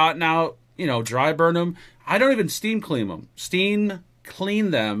pull the cotton out, dry burn them. I don't even steam clean them. Steam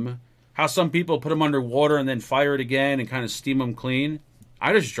clean them. How some people put them under water and then fire it again and kind of steam them clean.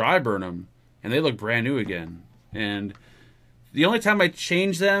 I just dry burn them and they look brand new again. And the only time I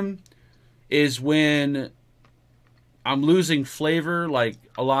change them is when I'm losing flavor like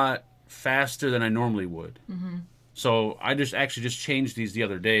a lot faster than I normally would. Mm-hmm. So I just changed these the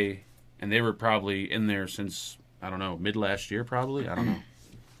other day, and they were probably in there since, I don't know, mid last year probably. I don't know.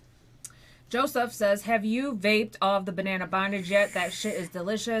 Joseph says, have you vaped all of the banana bondage yet? That shit is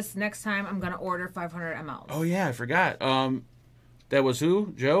delicious. Next time I'm going to order 500 ml. Oh, yeah, I forgot. That was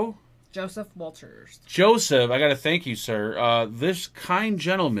who? Joe? Joseph Walters. Joseph, I got to thank you, sir. This kind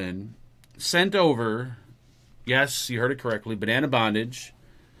gentleman sent over, yes, you heard it correctly, banana bondage,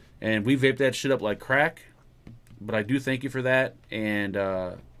 and we vaped that shit up like crack. But I do thank you for that. And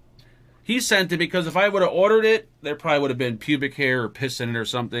he sent it because if I would have ordered it, there probably would have been pubic hair or piss in it or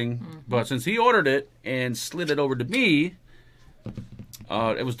something. Mm-hmm. But since he ordered it and slid it over to me,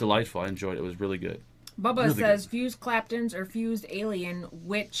 it was delightful. I enjoyed it. It was really good. Bubba really says, good. Fused Claptons or Fused Alien,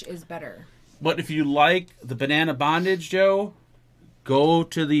 which is better? But if you like the banana bondage, Joe, go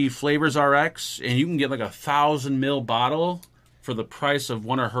to the Flavors RX and you can get like 1,000 ml bottle for the price of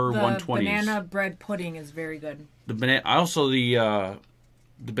one of her 120s. The banana bread pudding is very good. The banana, also the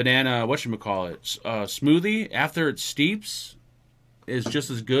banana, whatchamacallit, smoothie, after it steeps, is just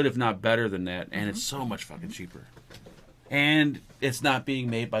as good, if not better than that. And it's so much fucking cheaper. And it's not being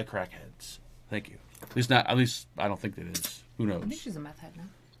made by crackheads. Thank you. At least I don't think it is. Who knows? I think she's a meth head now.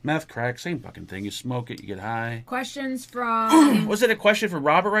 Meth, crack, same fucking thing. You smoke it, you get high. Questions from... Was it a question for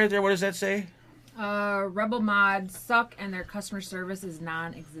Robert right there? What does that say? Rebel Mods suck and their customer service is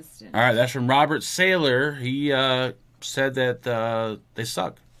non-existent. All right, that's from Robert Saylor. He said that they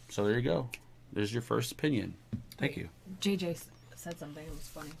suck. So there you go. There's your first opinion. Thank you. JJ said something. It was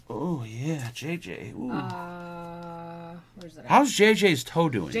funny. Oh, yeah, JJ. Ooh. Where's that? How's JJ's toe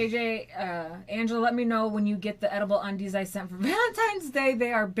doing? JJ, Angela, let me know when you get the edible undies I sent for Valentine's Day.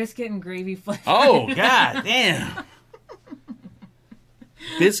 They are biscuit and gravy flavored. Oh, god damn.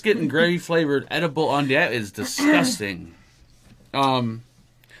 Biscuit and gravy flavored edible undie. That is disgusting.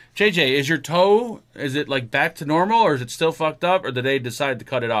 JJ, is your toe, is it like back to normal or is it still fucked up or did they decide to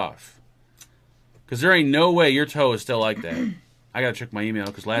cut it off? Because there ain't no way your toe is still like that. I gotta check my email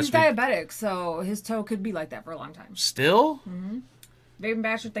because he's diabetic, so his toe could be like that for a long time. Still? Mm-hmm. Baby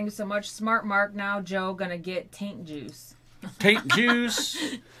Basher, thank you so much. Smart Mark, now Joe gonna get taint juice. Taint juice?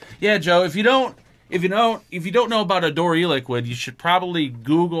 Yeah, Joe, if you don't know about Adore E-Liquid, you should probably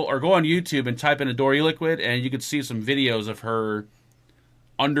Google or go on YouTube and type in Adore E-Liquid, and you could see some videos of her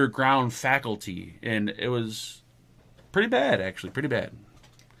underground faculty, and it was pretty bad, actually, pretty bad.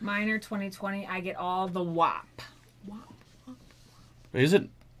 Minor 2020, I get all the WAP. Is it?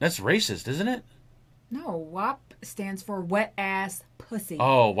 That's racist, isn't it? No, WAP stands for wet ass pussy.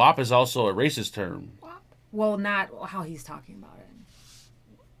 Oh, WAP is also a racist term. WAP? Well, not how he's talking about it.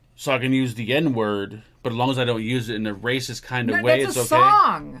 So I can use the N-word, but as long as I don't use it in a racist kind of way, it's okay? It's a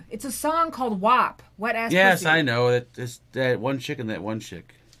song. It's a song called WAP, wet ass pussy. Yes, I know. It's that one chick and that one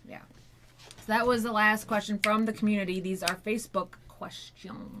chick. Yeah. So that was the last question from the community. These are Facebook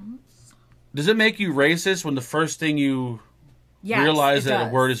questions. Does it make you racist when the first thing you realize that a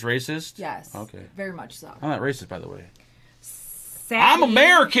word is racist? Yes. Okay. Very much so. I'm not racist, by the way. Sadly, I'm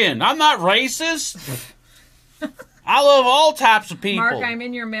American. I'm not racist. I love all types of people. Mark, I'm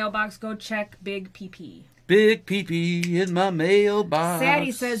in your mailbox. Go check Big PP. Big PP in my mailbox.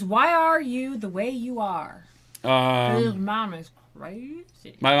 Sadie says, why are you the way you are? His mom is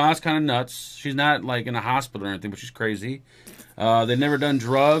crazy. My mom's kind of nuts. She's not like in a hospital or anything, but she's crazy. They've never done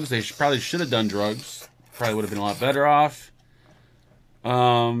drugs. They probably should have done drugs. Probably would have been a lot better off.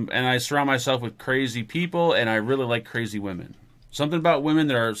 And I surround myself with crazy people, and I really like crazy women. Something about women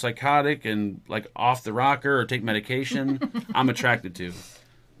that are psychotic and like off the rocker or take medication, I'm attracted to.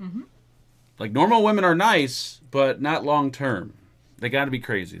 Mm-hmm. Like normal women are nice, but not long term. They got to be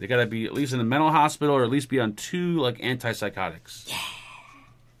crazy. They got to be at least in a mental hospital or at least be on 2 like antipsychotics. Yeah.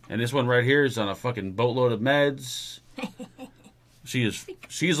 And this one right here is on a fucking boatload of meds.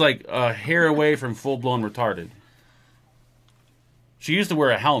 She's like a hair away from full blown retarded. She used to wear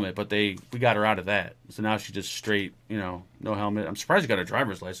a helmet, but we got her out of that. So now she's just straight, no helmet. I'm surprised you got a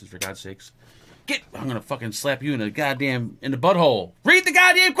driver's license, for God's sakes. I'm going to fucking slap you in the butthole. Read the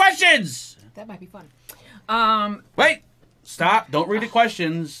goddamn questions! That might be fun. Wait! Stop. Don't read the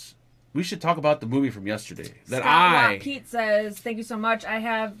questions. we should talk about the movie from yesterday. Scott Pete says, thank you so much. I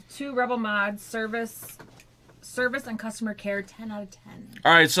have 2 Rebel mods, service and customer care, 10 out of 10.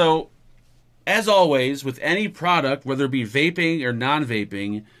 All right, so as always, with any product, whether it be vaping or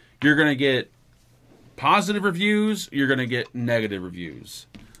non-vaping, you're going to get positive reviews, you're going to get negative reviews.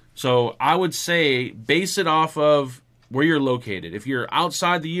 So I would say base it off of where you're located. If you're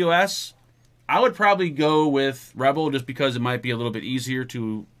outside the U.S., I would probably go with Rebel just because it might be a little bit easier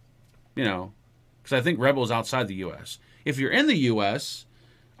to, because I think Rebel is outside the U.S. If you're in the U.S.,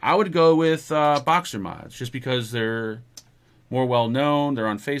 I would go with Boxer Mods just because they're more well-known. They're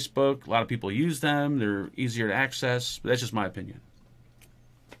on Facebook. A lot of people use them. They're easier to access. But that's just my opinion.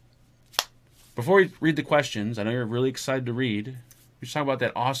 Before we read the questions, I know you're really excited to read. We should talk about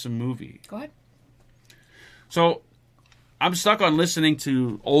that awesome movie. Go ahead. So, I'm stuck on listening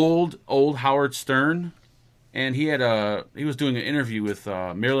to old Howard Stern, and he was doing an interview with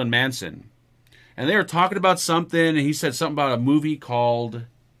Marilyn Manson, and they were talking about something, and he said something about a movie called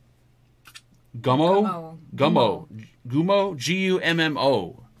Gummo, Gummo,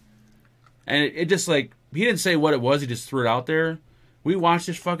 and it just like he didn't say what it was, he just threw it out there. We watched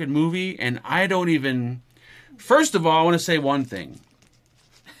this fucking movie, and I don't even. First of all, I want to say one thing.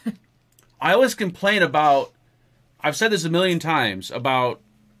 I always complain about. I've said this a million times about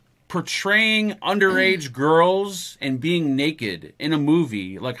portraying underage girls and being naked in a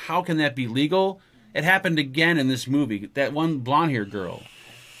movie. Like, how can that be legal? It happened again in this movie. That one blonde-haired girl.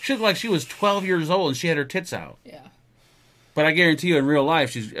 She looked like she was 12 years old and she had her tits out. Yeah. But I guarantee you in real life,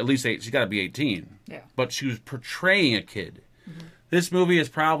 she's at least she's got to be 18. Yeah. But she was portraying a kid. Mm-hmm. This movie is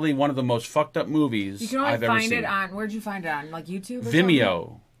probably one of the most fucked up movies I've ever seen. You can only find it on, where'd you find it on? Like YouTube or Vimeo.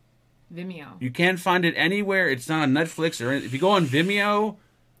 Something? Vimeo. You can't find it anywhere. It's not on Netflix or if you go on Vimeo,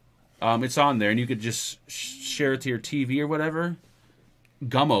 it's on there, and you could just share it to your TV or whatever.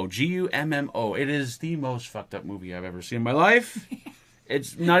 Gummo, Gummo. It is the most fucked up movie I've ever seen in my life.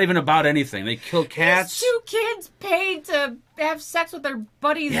 It's not even about anything. They kill cats. These 2 kids paid to have sex with their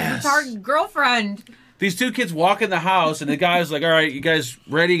buddy's retarded girlfriend. These 2 kids walk in the house, and the guy's like, "All right, you guys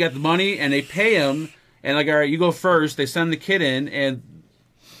ready? You got the money?" And they pay him, and like, "All right, you go first." They send the kid in, and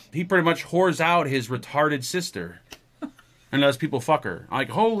he pretty much whores out his retarded sister and lets people fuck her. I'm like,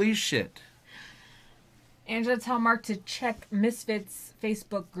 holy shit. Angela, tell Mark to check Misfits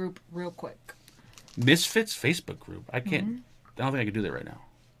Facebook group real quick. Misfits Facebook group? I can't. Mm-hmm. I don't think I can do that right now.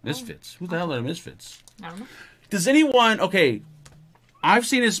 Misfits. Who the hell are Misfits? I don't know. Does anyone... Okay, I've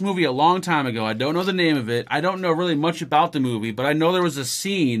seen this movie a long time ago. I don't know the name of it. I don't know really much about the movie, but I know there was a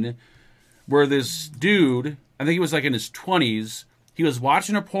scene where this dude, I think he was like in his 20s, he was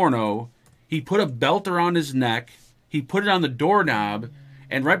watching a porno, he put a belt around his neck, he put it on the doorknob,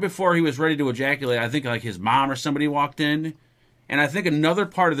 and right before he was ready to ejaculate, I think like his mom or somebody walked in. And I think another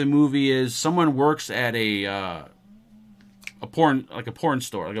part of the movie is someone works at a porn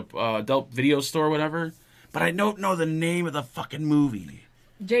store, like a adult video store or whatever. But I don't know the name of the fucking movie.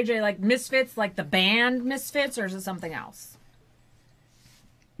 JJ, like Misfits, like the band Misfits, or is it something else?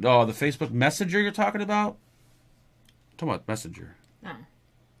 Oh, the Facebook Messenger you're talking about? I'm talking about Messenger. Oh.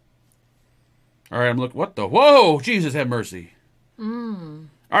 All right, I'm looking. What the? Whoa! Jesus, have mercy. Mm.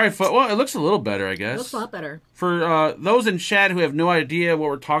 All right, well, it looks a little better, I guess. It looks a lot better. For those in chat who have no idea what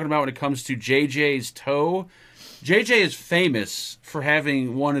we're talking about when it comes to JJ's toe, JJ is famous for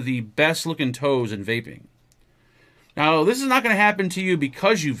having one of the best-looking toes in vaping. Now, this is not going to happen to you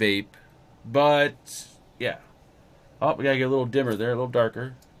because you vape, but, yeah. Oh, we got to get a little dimmer there, a little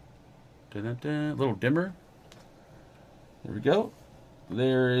darker. A little dimmer. There we go.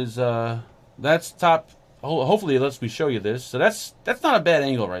 There is, that's top. Hopefully it lets me show you this. So that's not a bad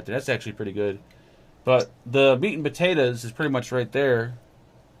angle right there. That's actually pretty good. But the meat and potatoes is pretty much right there.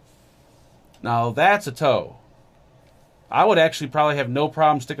 Now that's a toe. I would actually probably have no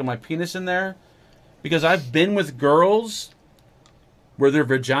problem sticking my penis in there, because I've been with girls where their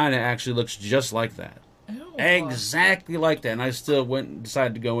vagina actually looks just like that. Ew. Exactly like that. And I still went and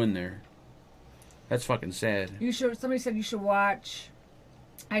decided to go in there. That's fucking sad. Somebody said you should watch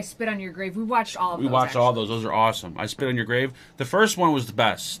I Spit on Your Grave. We watched all of those. We watched all those. Those are awesome. I Spit on Your Grave. The first one was the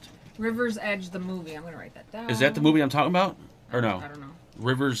best. River's Edge, the movie. I'm going to write that down. Is that the movie I'm talking about? Or no? I don't know.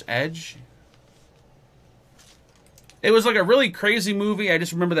 River's Edge? It was like a really crazy movie. I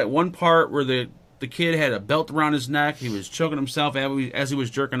just remember that one part where the kid had a belt around his neck. He was choking himself as he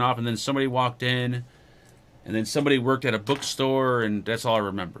was jerking off, and then somebody walked in, and then somebody worked at a bookstore, and that's all I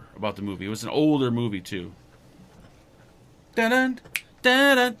remember about the movie. It was an older movie, too. Dun-dun,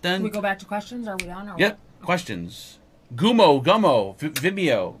 dun-dun, dun. Can we go back to questions? Are we on? Yep, questions. Gummo,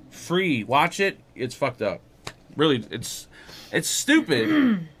 Vimeo, free. Watch it. It's fucked up. Really, it's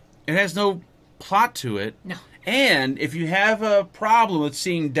stupid. It has no plot to it. No. And if you have a problem with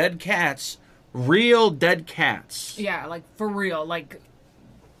seeing dead cats, real dead cats. Yeah, like for real, like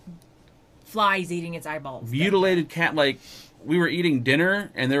flies eating its eyeballs. Mutilated cat, like we were eating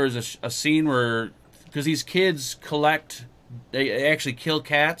dinner and there was a scene where, because these kids they actually kill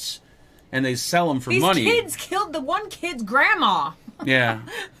cats and they sell them for money. These kids killed the one kid's grandma. Yeah.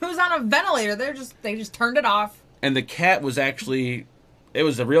 Who was on a ventilator. They just turned it off. And the cat was actually, it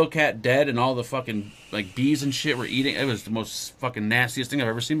was the real cat dead, and all the fucking like bees and shit were eating. It was the most fucking nastiest thing I've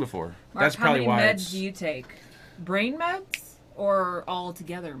ever seen before. Mark, That's probably why. How many meds do you take? Brain meds or all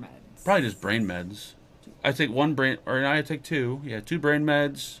together meds? Probably just brain meds. I take I take two. Yeah, 2 brain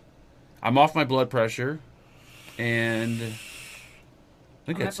meds. I'm off my blood pressure, and I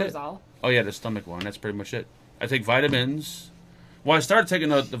think that's it. Oh yeah, the stomach one. That's pretty much it. I take vitamins. Well, I started taking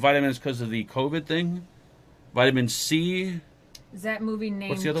the vitamins because of the COVID thing. Vitamin C. Is that movie named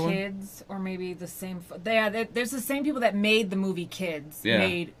What's the other Kids? One? Or maybe the same... there's the same people that made the movie Kids. Yeah.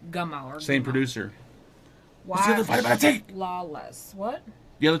 Made Gummo. Or Same Gummo. producer. What's the other vitamin I take? Lawless. What?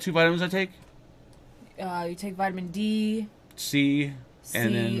 The other 2 vitamins I take? You take vitamin D, C,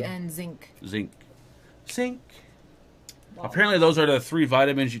 and zinc. Zinc. Zinc. Wow. Apparently those are the 3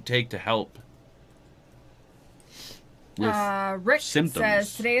 vitamins you take to help with Rick symptoms.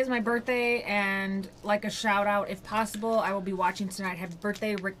 says, today is my birthday, and like a shout out, if possible, I will be watching tonight. Happy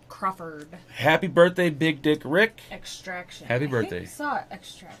birthday, Rick Crawford. Happy birthday, Big Dick Rick. Extraction. Happy I birthday. think I saw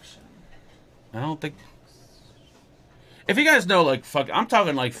Extraction. I don't think... If you guys know, like, I'm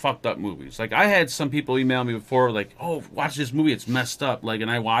talking, like, fucked up movies. Like, I had some people email me before, like, oh, watch this movie, it's messed up. Like,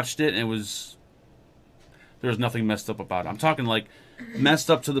 and I watched it, and there was nothing messed up about it. I'm talking, like, messed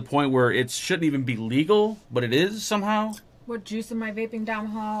up to the point where it shouldn't even be legal, but it is somehow. What juice am I vaping down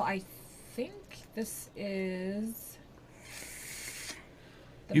the hall? I think this is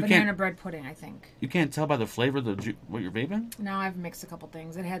the banana bread pudding, I think. You can't tell by the flavor of what you're vaping? No, I've mixed a couple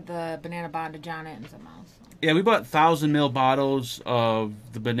things. It had the banana bondage on it and something else. Yeah, we bought 1,000 ml bottles of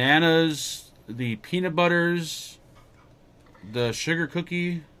the bananas, the peanut butters, the sugar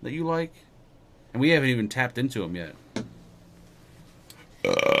cookie that you like, and we haven't even tapped into them yet.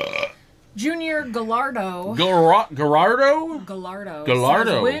 Junior Gallardo. Gallardo?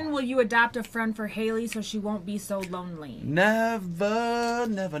 Says, when will you adopt a friend for Haley so she won't be so lonely? Never,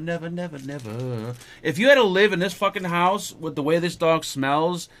 never, never, never, never. If you had to live in this fucking house with the way this dog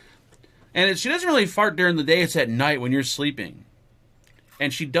smells, and she doesn't really fart during the day, it's at night when you're sleeping.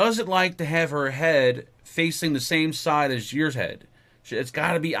 And she doesn't like to have her head facing the same side as your head. It's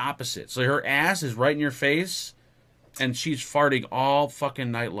got to be opposite. So her ass is right in your face, and she's farting all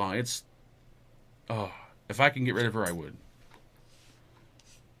fucking night long. If I can get rid of her, I would.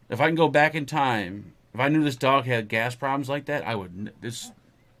 If I can go back in time, if I knew this dog had gas problems like that, I would.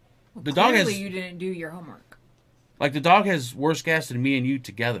 The dog has. You didn't do your homework. Like, the dog has worse gas than me and you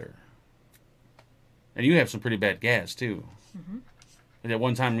together. And you have some pretty bad gas, too. Mm-hmm. Like that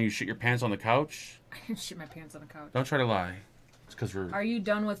one time when you shit your pants on the couch. I didn't shit my pants on the couch. Don't try to lie. It's because we're... Are you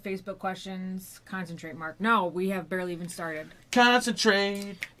done with Facebook questions? Concentrate, Mark. No, we have barely even started.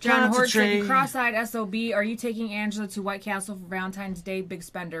 Concentrate. John Horton, cross-eyed SOB. Are you taking Angela to White Castle for Valentine's Day? Big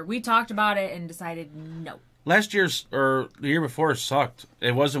spender. We talked about it and decided no. Last year's, or the year before, sucked.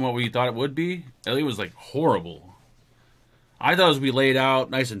 It wasn't what we thought it would be. It was, like, horrible. I thought it was going to be laid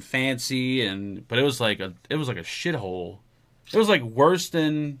out nice and fancy, but it was like a shithole. It was like worse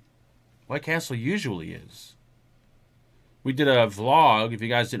than White Castle usually is. We did a vlog. If you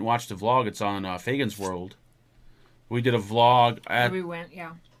guys didn't watch the vlog, it's on Fagan's World. We did a vlog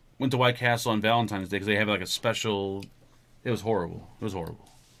went to White Castle on Valentine's Day because they have like a special. It was horrible. It was horrible.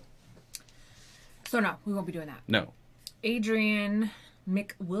 So no, we won't be doing that. No. Adrian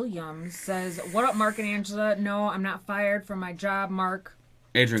McWilliams says, "What up, Mark and Angela? No, I'm not fired from my job, Mark.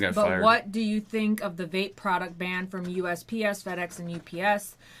 Adrian got fired. But what do you think of the vape product ban from USPS, FedEx, and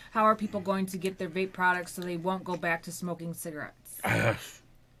UPS? How are people going to get their vape products so they won't go back to smoking cigarettes?" I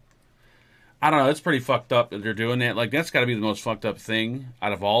don't know. It's pretty fucked up that they're doing that. Like, that's got to be the most fucked up thing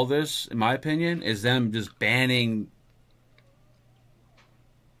out of all this, in my opinion, is them just banning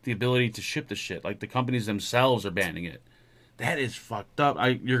the ability to ship the shit. Like, the companies themselves are banning it. That is fucked up.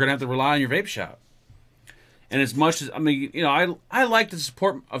 You're going to have to rely on your vape shop. And as much as, I mean, you know, I like to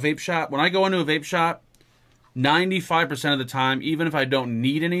support a vape shop. When I go into a vape shop, 95% of the time, even if I don't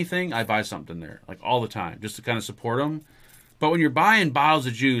need anything, I buy something there. Like, all the time, just to kind of support them. But when you're buying bottles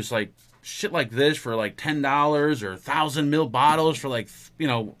of juice, like, shit like this for, like, $10 or 1,000 ml bottles for, like, you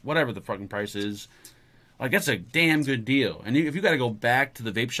know, whatever the fucking price is, like, that's a damn good deal. And if you got to go back to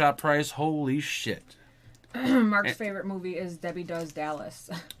the vape shop price, holy shit. Mark's favorite movie is Debbie Does Dallas.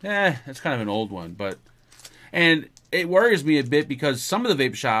 It's kind of an old one, and it worries me a bit because some of the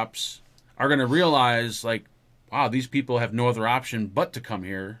vape shops are going to realize, like, wow, these people have no other option but to come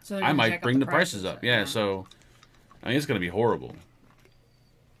here. So I might bring the prices up. Yeah, so I mean, it's going to be horrible.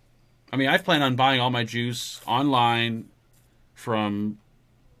 I mean, I plan on buying all my juice online from,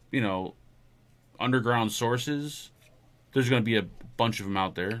 underground sources. There's going to be a bunch of them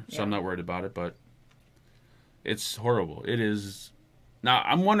out there, so I'm not worried about it, but it's horrible. It is. Now,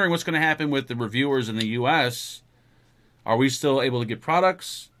 I'm wondering what's going to happen with the reviewers in the U.S. Are we still able to get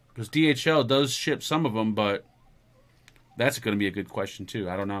products? Because DHL does ship some of them, but that's going to be a good question, too.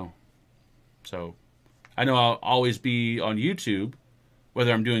 I don't know. So, I know I'll always be on YouTube,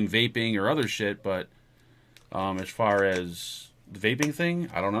 whether I'm doing vaping or other shit, but as far as the vaping thing,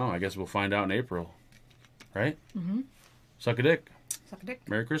 I don't know. I guess we'll find out in April. Right? Mm-hmm. Suck a dick. Suck a dick.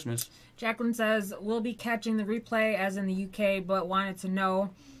 Merry Christmas. Jacqueline says, we'll be catching the replay as in the UK, but wanted to know,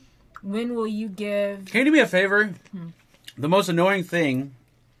 when will you give... Can you do me a favor? The most annoying thing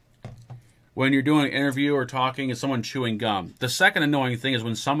when you're doing an interview or talking is someone chewing gum. The second annoying thing is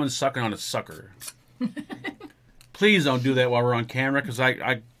when someone's sucking on a sucker. Please don't do that while we're on camera, because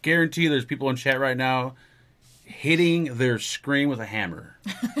I guarantee there's people in chat right now hitting their screen with a hammer.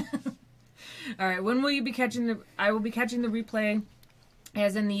 All right, when will you be catching the... I will be catching the replay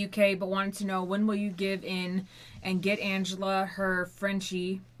as in the UK, but wanted to know, when will you give in and get Angela her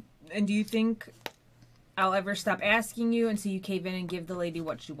Frenchie? And do you think I'll ever stop asking you until you cave in and give the lady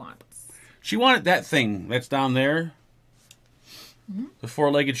what she wants? She wanted that thing that's down there. Mm-hmm. The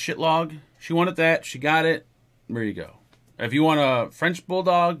four-legged shit log. She wanted that. She got it. There you go. If you want a French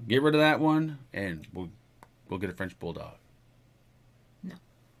bulldog, get rid of that one, and we'll get a French bulldog. No.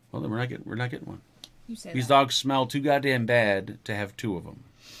 Well, then we're not getting one. You say These that. dogs smell too goddamn bad to have two of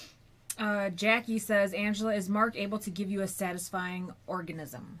them. Jackie says, Angela, is Mark able to give you a satisfying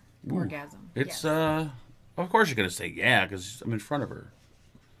orgasm? It's, yes. Of course you're going to say yeah, because I'm in front of her.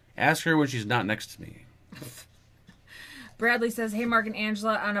 Ask her when she's not next to me. Bradley says, hey, Mark and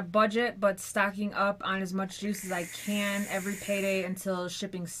Angela, on a budget, but stocking up on as much juice as I can every payday until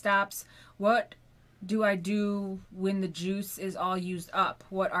shipping stops. What do I do when the juice is all used up?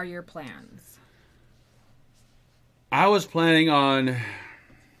 What are your plans? I was planning on...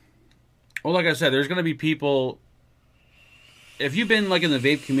 Well, like I said, there's going to be people... If you've been like in the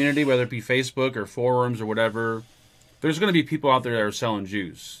vape community, whether it be Facebook or forums or whatever, there's going to be people out there that are selling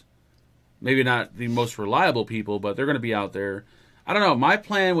juice. Maybe not the most reliable people, but they're going to be out there. I don't know. My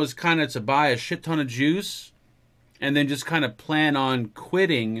plan was kind of to buy a shit ton of juice and then just kind of plan on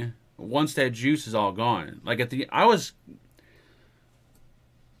quitting once that juice is all gone. Like I was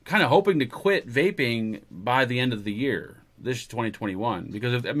kind of hoping to quit vaping by the end of the year, this 2021,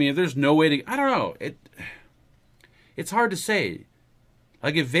 because if there's no way to, I don't know. It's hard to say.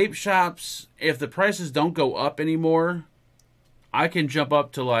 Like if vape shops, if the prices don't go up anymore, I can jump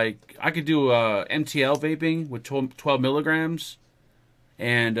up to I could do MTL vaping with 12 milligrams,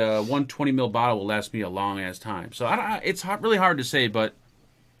 and one 20 mil bottle will last me a long ass time. So it's really hard to say, but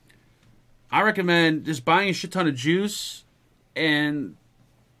I recommend just buying a shit ton of juice and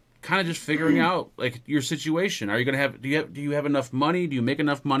kind of just figuring out like your situation. Are you gonna have? Do you have enough money? Do you make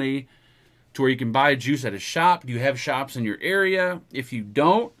enough money to where you can buy juice at a shop? Do you have shops in your area? If you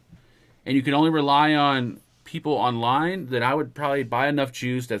don't, and you can only rely on people online, then I would probably buy enough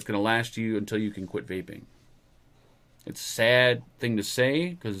juice that's going to last you until you can quit vaping. It's a sad thing to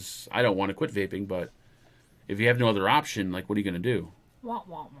say because I don't want to quit vaping, but if you have no other option, like, what are you going to do? Wah,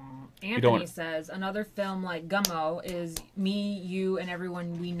 wah, wah. Anthony says, another film like Gummo is Me, You, and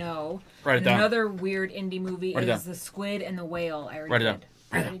Everyone We Know. Write it down. Another weird indie movie is The Squid and the Whale. I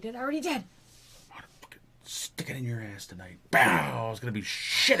already did. Stick it in your ass tonight. Bow! It's going to be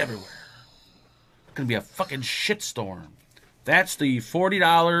shit everywhere. It's going to be a fucking shitstorm. That's the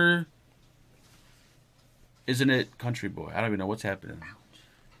 $40, isn't it, Country Boy? I don't even know what's happening.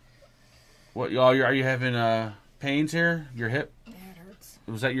 What, y'all? Are you having pains here? Your hip? Yeah, it hurts.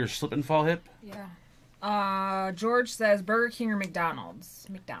 Was that your slip and fall hip? Yeah. George says Burger King or McDonald's?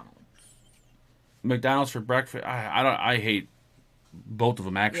 McDonald's for breakfast. I hate both of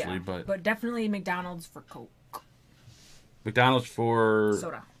them actually, yeah, but definitely McDonald's for Coke. McDonald's for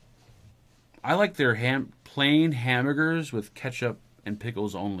soda. I like their plain hamburgers with ketchup and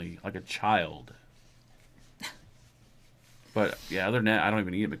pickles only, like a child. But yeah, other than that, I don't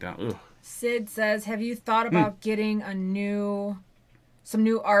even eat at McDonald's. Ugh. Sid says, have you thought about getting some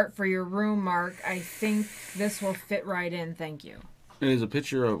new art for your room, Mark? I think this will fit right in. Thank you. It is a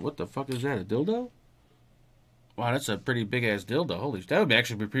picture of, what the fuck is that? A dildo? Wow, that's a pretty big ass dildo. Holy, that would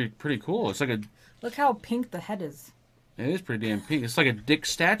actually be pretty cool. It's like a. Look how pink the head is. It is pretty damn pink. It's like a dick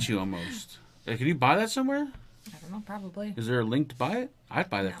statue almost. Can you buy that somewhere? I don't know, probably. Is there a link to buy it? I'd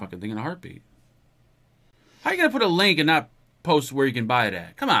buy that fucking thing in a heartbeat. How are you gonna put a link and not post where you can buy it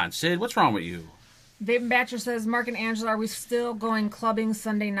at? Come on, Sid. What's wrong with you? Vaping Batcher says, Mark and Angela, are we still going clubbing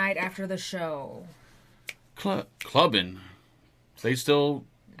Sunday night after the show? Clubbing?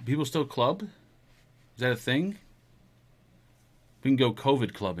 People still club? Is that a thing? We can go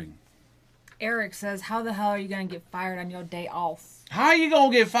COVID clubbing. Eric says, how the hell are you going to get fired on your day off? How are you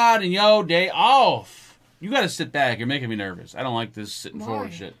going to get fired on your day off? You got to sit back. You're making me nervous. I don't like this sitting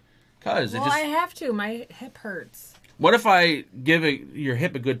forward shit. Because I have to. My hip hurts. What if I give your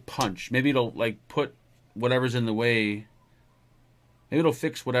hip a good punch? Maybe it'll like put whatever's in the way. Maybe it'll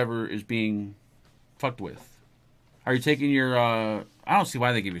fix whatever is being fucked with. Are you taking your... I don't see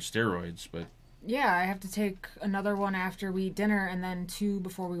why they give you steroids, but... Yeah, I have to take another one after we eat dinner and then 2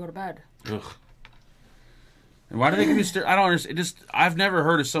 before we go to bed. Ugh. And why do they give you steroids? I don't understand. I've never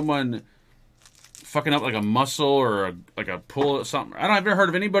heard of someone fucking up like a muscle or a pull or something. I've never heard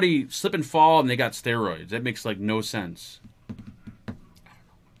of anybody slip and fall and they got steroids. That makes like no sense.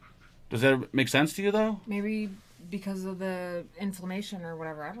 Does that make sense to you though? Maybe because of the inflammation or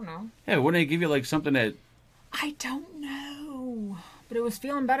whatever. I don't know. Yeah, but wouldn't they give you like something that... I don't know. But it was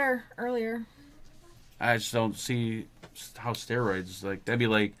feeling better earlier. I just don't see how steroids, like, that'd be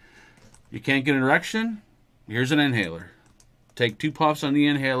like, you can't get an erection? Here's an inhaler. Take 2 puffs on the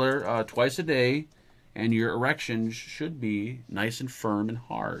inhaler twice a day, and your erection should be nice and firm and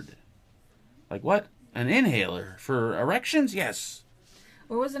hard. Like, what? An inhaler for erections? Yes.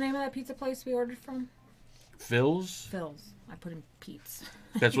 What was the name of that pizza place we ordered from? Phil's? Phil's. I put in Pete's.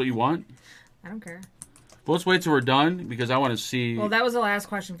 That's what you want? I don't care. Well, let's wait till we're done, because I want to see... Well, that was the last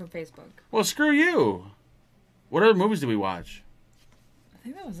question from Facebook. Well, screw you. What other movies did we watch? I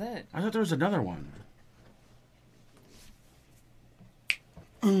think that was it. I thought there was another one.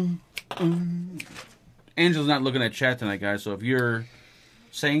 Angela's not looking at chat tonight, guys, so if you're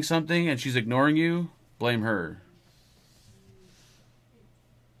saying something and she's ignoring you, blame her.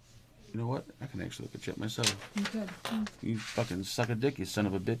 You know what? I can actually look at chat myself. You could. You fucking suck a dick, you son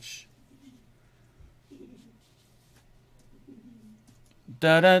of a bitch.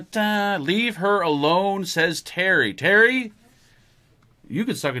 Da-da-da. Leave her alone, says Terry. Terry, you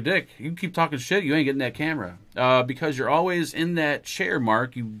can suck a dick. You can keep talking shit. You ain't getting that camera. Because you're always in that chair,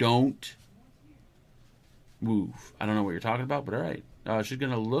 Mark. You don't move. I don't know what you're talking about, but all right. She's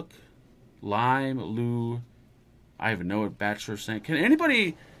going to look. Lime, Lou. I even know what Bachelor's saying. Can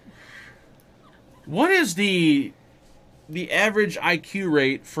anybody... What is the average IQ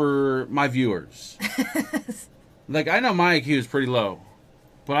rate for my viewers? Like, I know my IQ is pretty low.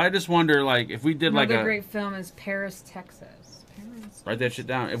 But I just wonder, like, if we did like a... Another great film is Paris, Texas. Write that shit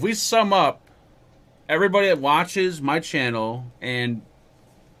down. If we sum up everybody that watches my channel and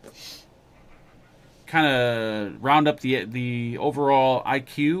kind of round up the overall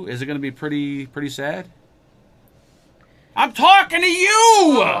IQ, is it going to be pretty sad? I'm talking to you!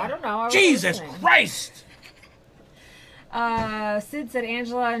 Oh, I don't know. Jesus Christ! Sid said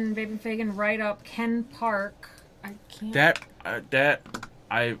Angela and Baby Fagan write up Ken Park. I can't...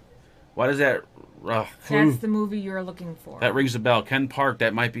 What is that? That's the movie you're looking for. That rings a bell. Ken Park,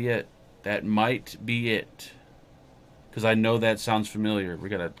 that might be it. That might be it. Because I know that sounds familiar. We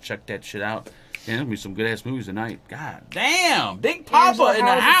got to check that shit out. Yeah, there'll be some good-ass movies tonight. God damn! Big Papa Angela, in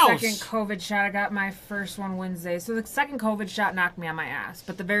the house! The second COVID shot. I got my first one Wednesday. So the second COVID shot knocked me on my ass.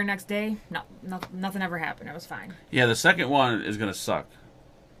 But the very next day, nothing ever happened. It was fine. Yeah, the second one is going to suck.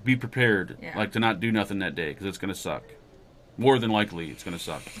 Be prepared. Yeah. Like, to not do nothing that day, because it's going to suck. More than likely, it's going to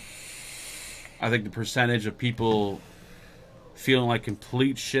suck. I think the percentage of people feeling like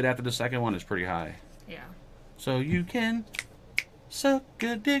complete shit after the second one is pretty high. Yeah. So you can suck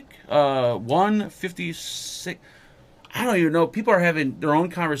a dick. 156. I don't even know. People are having their own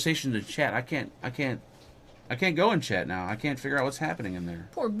conversations in chat. I can't go in chat now. I can't figure out what's happening in there.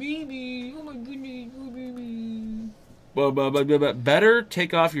 Poor baby. Oh my goodness, poor baby. But better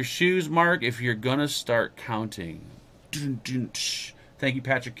take off your shoes, Mark, if you're gonna start counting. Thank you,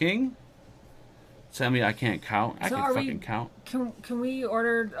 Patrick King. Tell me I can't count. I can fucking count. Can we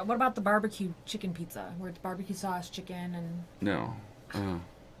order... What about the barbecue chicken pizza? Where it's barbecue sauce, chicken, and... No.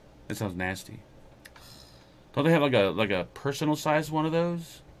 That sounds nasty. Don't they have like a personal size one of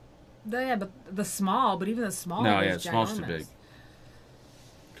those? Yeah, but the small. But even the small is small's too ginormous. big.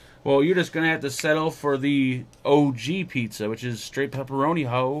 Well, you're just going to have to settle for the OG pizza, which is straight pepperoni,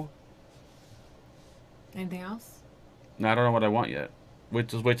 ho. Anything else? No, I don't know what I want yet. Wait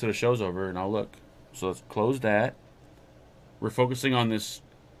till the show's over, and I'll look. So let's close that. We're focusing on this.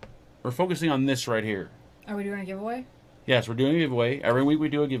 We're focusing on this right here. Are we doing a giveaway? Yes, we're doing a giveaway. Every week we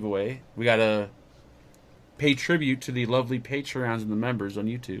do a giveaway. We gotta pay tribute to the lovely Patreons and the members on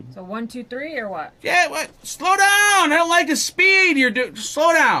YouTube. So 1, 2, 3, or what? Yeah, what? Slow down! I don't like the speed you're doing.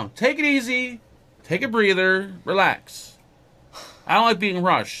 Slow down. Take it easy. Take a breather. Relax. I don't like being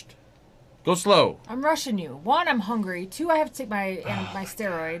rushed. Go slow. I'm rushing you. 1, I'm hungry. 2, I have to take my my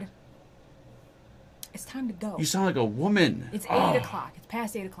steroid. It's time to go. You sound like a woman. It's 8 o'clock. It's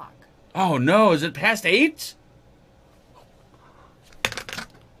past 8 o'clock. Oh no, is it past 8?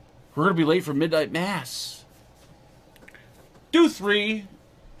 We're gonna be late for midnight mass. Do 3.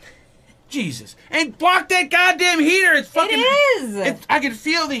 Jesus. And block that goddamn heater. It's fucking... It is! I can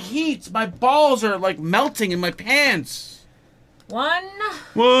feel the heat. My balls are like melting in my pants. 1,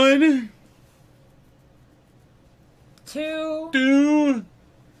 2, 2,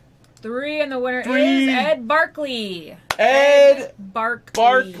 3, and the winner 3. is Ed Barkley. Ed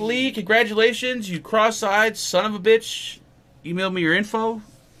Barkley. Congratulations, you cross-eyed son of a bitch. Email me your info.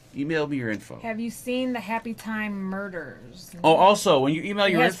 Have you seen the Happy Time Murders? Oh, also, when you email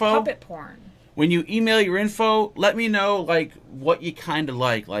your info... puppet porn. When you email your info, let me know, like, what you kind of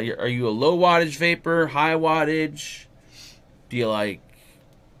like. Like, are you a low wattage vapor, high wattage? Do you like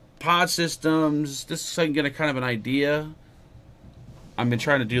pod systems? This is so I can get a kind of an idea. I've been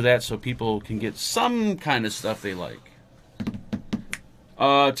trying to do that so people can get some kind of stuff they like.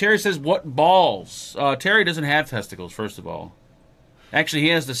 Terry says, what balls? Terry doesn't have testicles, first of all. Actually, he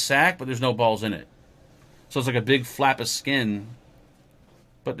has the sack, but there's no balls in it. So it's like a big flap of skin,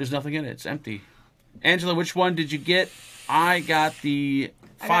 but there's nothing in it. It's empty. Angela, which one did you get? I got the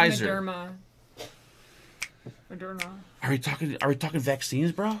Pfizer. Moderna. Are we talking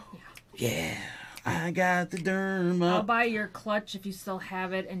vaccines, bro? Yeah. I got the Derma. I'll buy your clutch if you still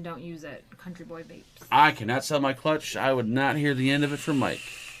have it and don't use it. Country Boy Vapes. I cannot sell my clutch. I would not hear the end of it from Mike.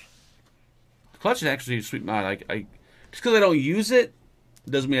 The clutch is actually a sweet mod. Just because I don't use it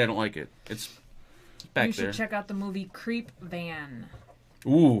doesn't mean I don't like it. It's back you there. should check out the movie Creep Van.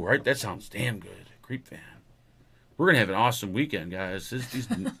 Ooh, right? That sounds damn good. Creep Van. We're going to have an awesome weekend, guys. These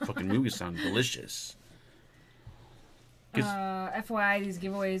fucking movies sound delicious. FYI, these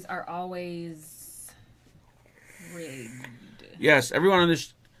giveaways are always rigged. Yes, everything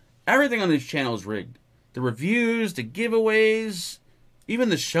on this channel is rigged. The reviews, the giveaways, even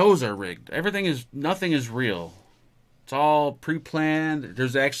the shows are rigged. Nothing is real. It's all pre-planned.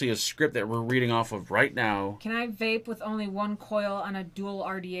 There's actually a script that we're reading off of right now. Can I vape with only 1 coil on a dual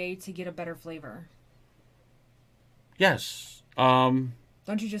RDA to get a better flavor? Yes. Don't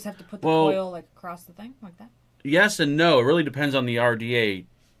you just have to put the coil like across the thing like that? Yes and no. It really depends on the RDA.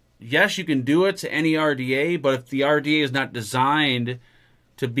 Yes, you can do it to any RDA, but if the RDA is not designed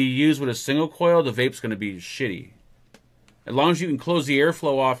to be used with a single coil, the vape's going to be shitty. As long as you can close the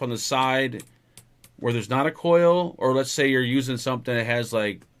airflow off on the side where there's not a coil, or let's say you're using something that has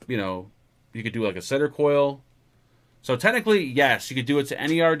like, you could do like a center coil. So technically, yes, you could do it to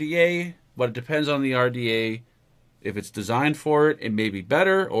any RDA, but it depends on the RDA. If it's designed for it, it may be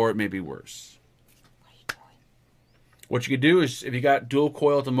better or it may be worse. What you could do is, if you got dual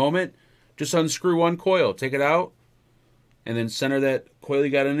coil at the moment, just unscrew 1 coil, take it out, and then center that coil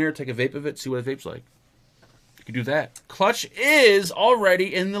you got in there, take a vape of it, see what it vapes like. You can do that. Clutch is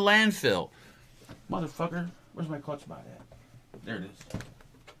already in the landfill. Motherfucker, where's my clutch mod at? There it is.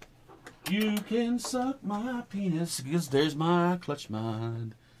 You can suck my penis, because there's my clutch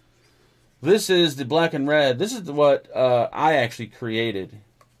mod. This is the black and red. This is what I actually created.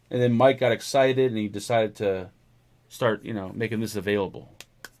 And then Mike got excited, and he decided to start, making this available.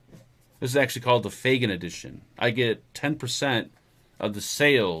 This is actually called the Fagin edition. I get 10% of the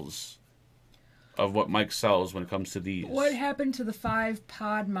sales of what Mike sells when it comes to these. What happened to the 5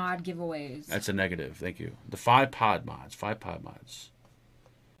 pod mod giveaways? That's a negative. Thank you. The 5 pod mods. 5 pod mods.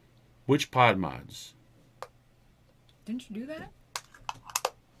 Which pod mods? Didn't you do that?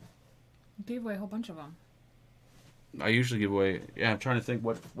 You gave away a whole bunch of them. I usually give away... Yeah, I'm trying to think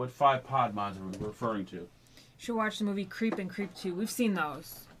what 5 pod mods are referring to. You should watch the movie Creep and Creep 2. We've seen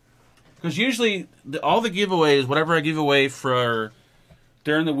those. Because usually, all the giveaways, whatever I give away for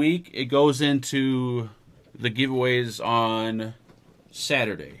during the week, it goes into the giveaways on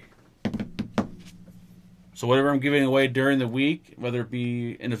Saturday. So whatever I'm giving away during the week, whether it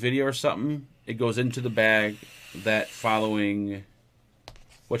be in a video or something, it goes into the bag that following,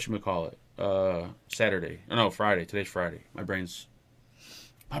 whatchamacallit, Saturday. Oh, no, Friday. Today's Friday. My brain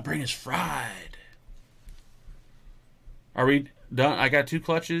is fried. Are we done? I got 2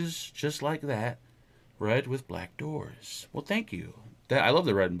 clutches just like that. Red with black doors. Well, thank you. I love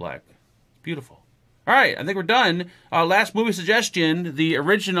the red and black. It's beautiful. All right, I think we're done. Last movie suggestion, the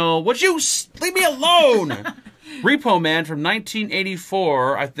original, would you leave me alone? Repo Man from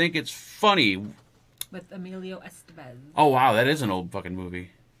 1984. I think it's funny. With Emilio Estevez. Oh, wow, that is an old fucking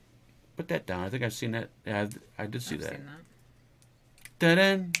movie. Put that down. I think I've seen that. Yeah, I did see that.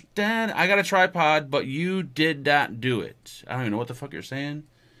 Dun, dun. I got a tripod, but you did not do it. I don't even know what the fuck you're saying.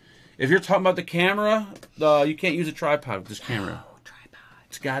 If you're talking about the camera, you can't use a tripod with this camera. Oh, tripod.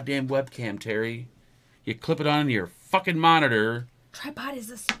 It's a goddamn webcam, Terry. You clip it on your fucking monitor. Tripod is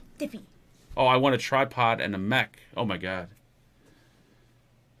a stiffy. Oh, I want a tripod and a mech. Oh, my God.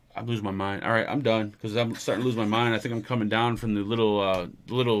 I'm losing my mind. All right, I'm done because I'm starting to lose my mind. I think I'm coming down from the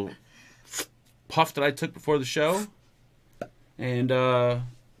little puff that I took before the show. And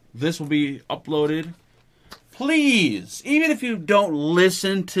this will be uploaded. Please, even if you don't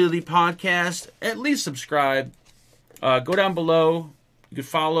listen to the podcast, at least subscribe. Go down below. You can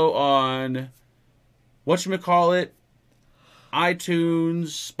follow on whatchamacallit,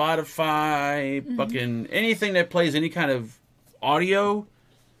 iTunes, Spotify, fucking anything that plays any kind of audio.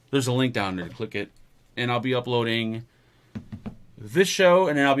 There's a link down there to click it. And I'll be uploading this show,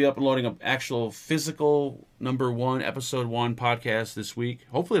 and then I'll be uploading an actual physical number 1, episode 1 podcast this week.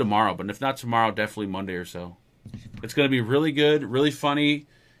 Hopefully tomorrow, but if not tomorrow, definitely Monday or so. It's going to be really good, really funny,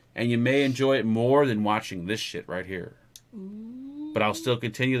 and you may enjoy it more than watching this shit right here. Ooh. But I'll still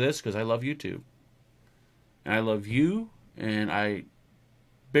continue this because I love YouTube. And I love you, and I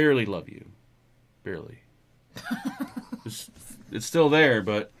barely love you. Barely. It's still there,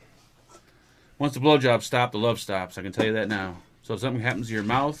 but once the blowjobs stop, the love stops. I can tell you that now. So if something happens to your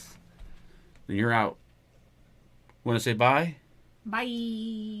mouth, then you're out. Want to say bye? Bye.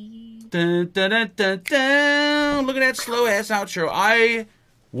 Dun, dun, dun, dun, dun. Look at that slow ass outro. I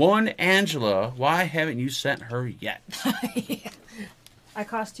won Angela. Why haven't you sent her yet? I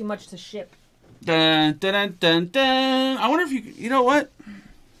cost too much to ship. Dun, dun, dun, dun, dun. I wonder if you know what?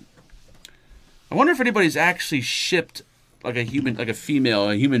 I wonder if anybody's actually shipped like a human, like a female,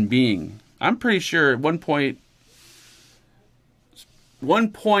 a human being. I'm pretty sure at one point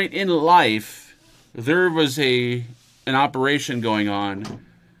in life, there was an operation going on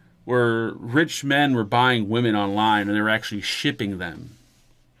where rich men were buying women online and they were actually shipping them.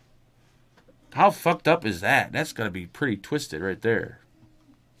 How fucked up is that? That's got to be pretty twisted right there.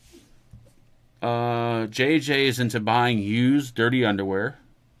 JJ is into buying used dirty underwear.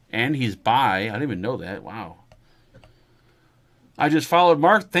 And he's bi. I didn't even know that. Wow. I just followed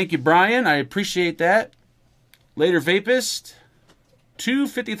Mark. Thank you, Brian. I appreciate that. Later, Vapist.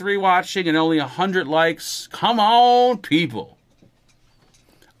 253 watching and only 100 likes. Come on, people.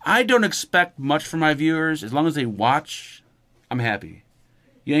 I don't expect much from my viewers. As long as they watch, I'm happy.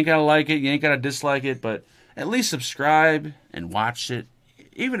 You ain't got to like it. You ain't got to dislike it. But at least subscribe and watch it.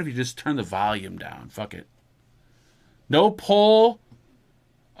 Even if you just turn the volume down. Fuck it. No poll.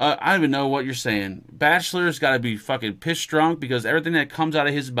 I don't even know what you're saying. Bachelor's got to be fucking piss drunk because everything that comes out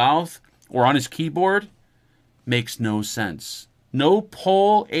of his mouth or on his keyboard makes no sense. No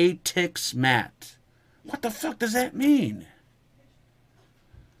pole atix mat. What the fuck does that mean?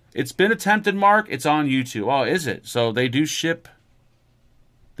 It's been attempted, Mark. It's on YouTube. Oh, is it? So they do ship.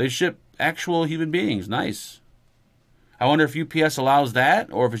 They ship actual human beings. Nice. I wonder if UPS allows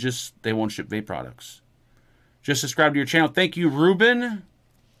that or if it's just they won't ship vape products. Just subscribe to your channel. Thank you, Ruben.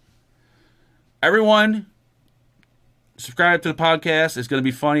 Everyone, subscribe to the podcast. It's going to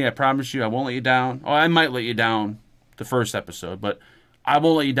be funny. I promise you. I won't let you down. Oh, I might let you down the first episode, but I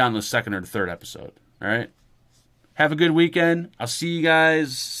won't let you down the second or the third episode. All right? Have a good weekend. I'll see you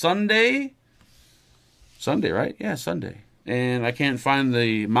guys Sunday. Sunday, right? Yeah, Sunday. And I can't find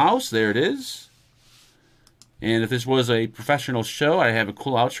the mouse. There it is. And if this was a professional show, I'd have a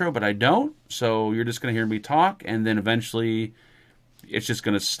cool outro, but I don't. So you're just going to hear me talk, and then eventually it's just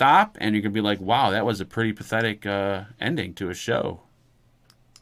going to stop, and you're going to be like, wow, that was a pretty pathetic ending to a show.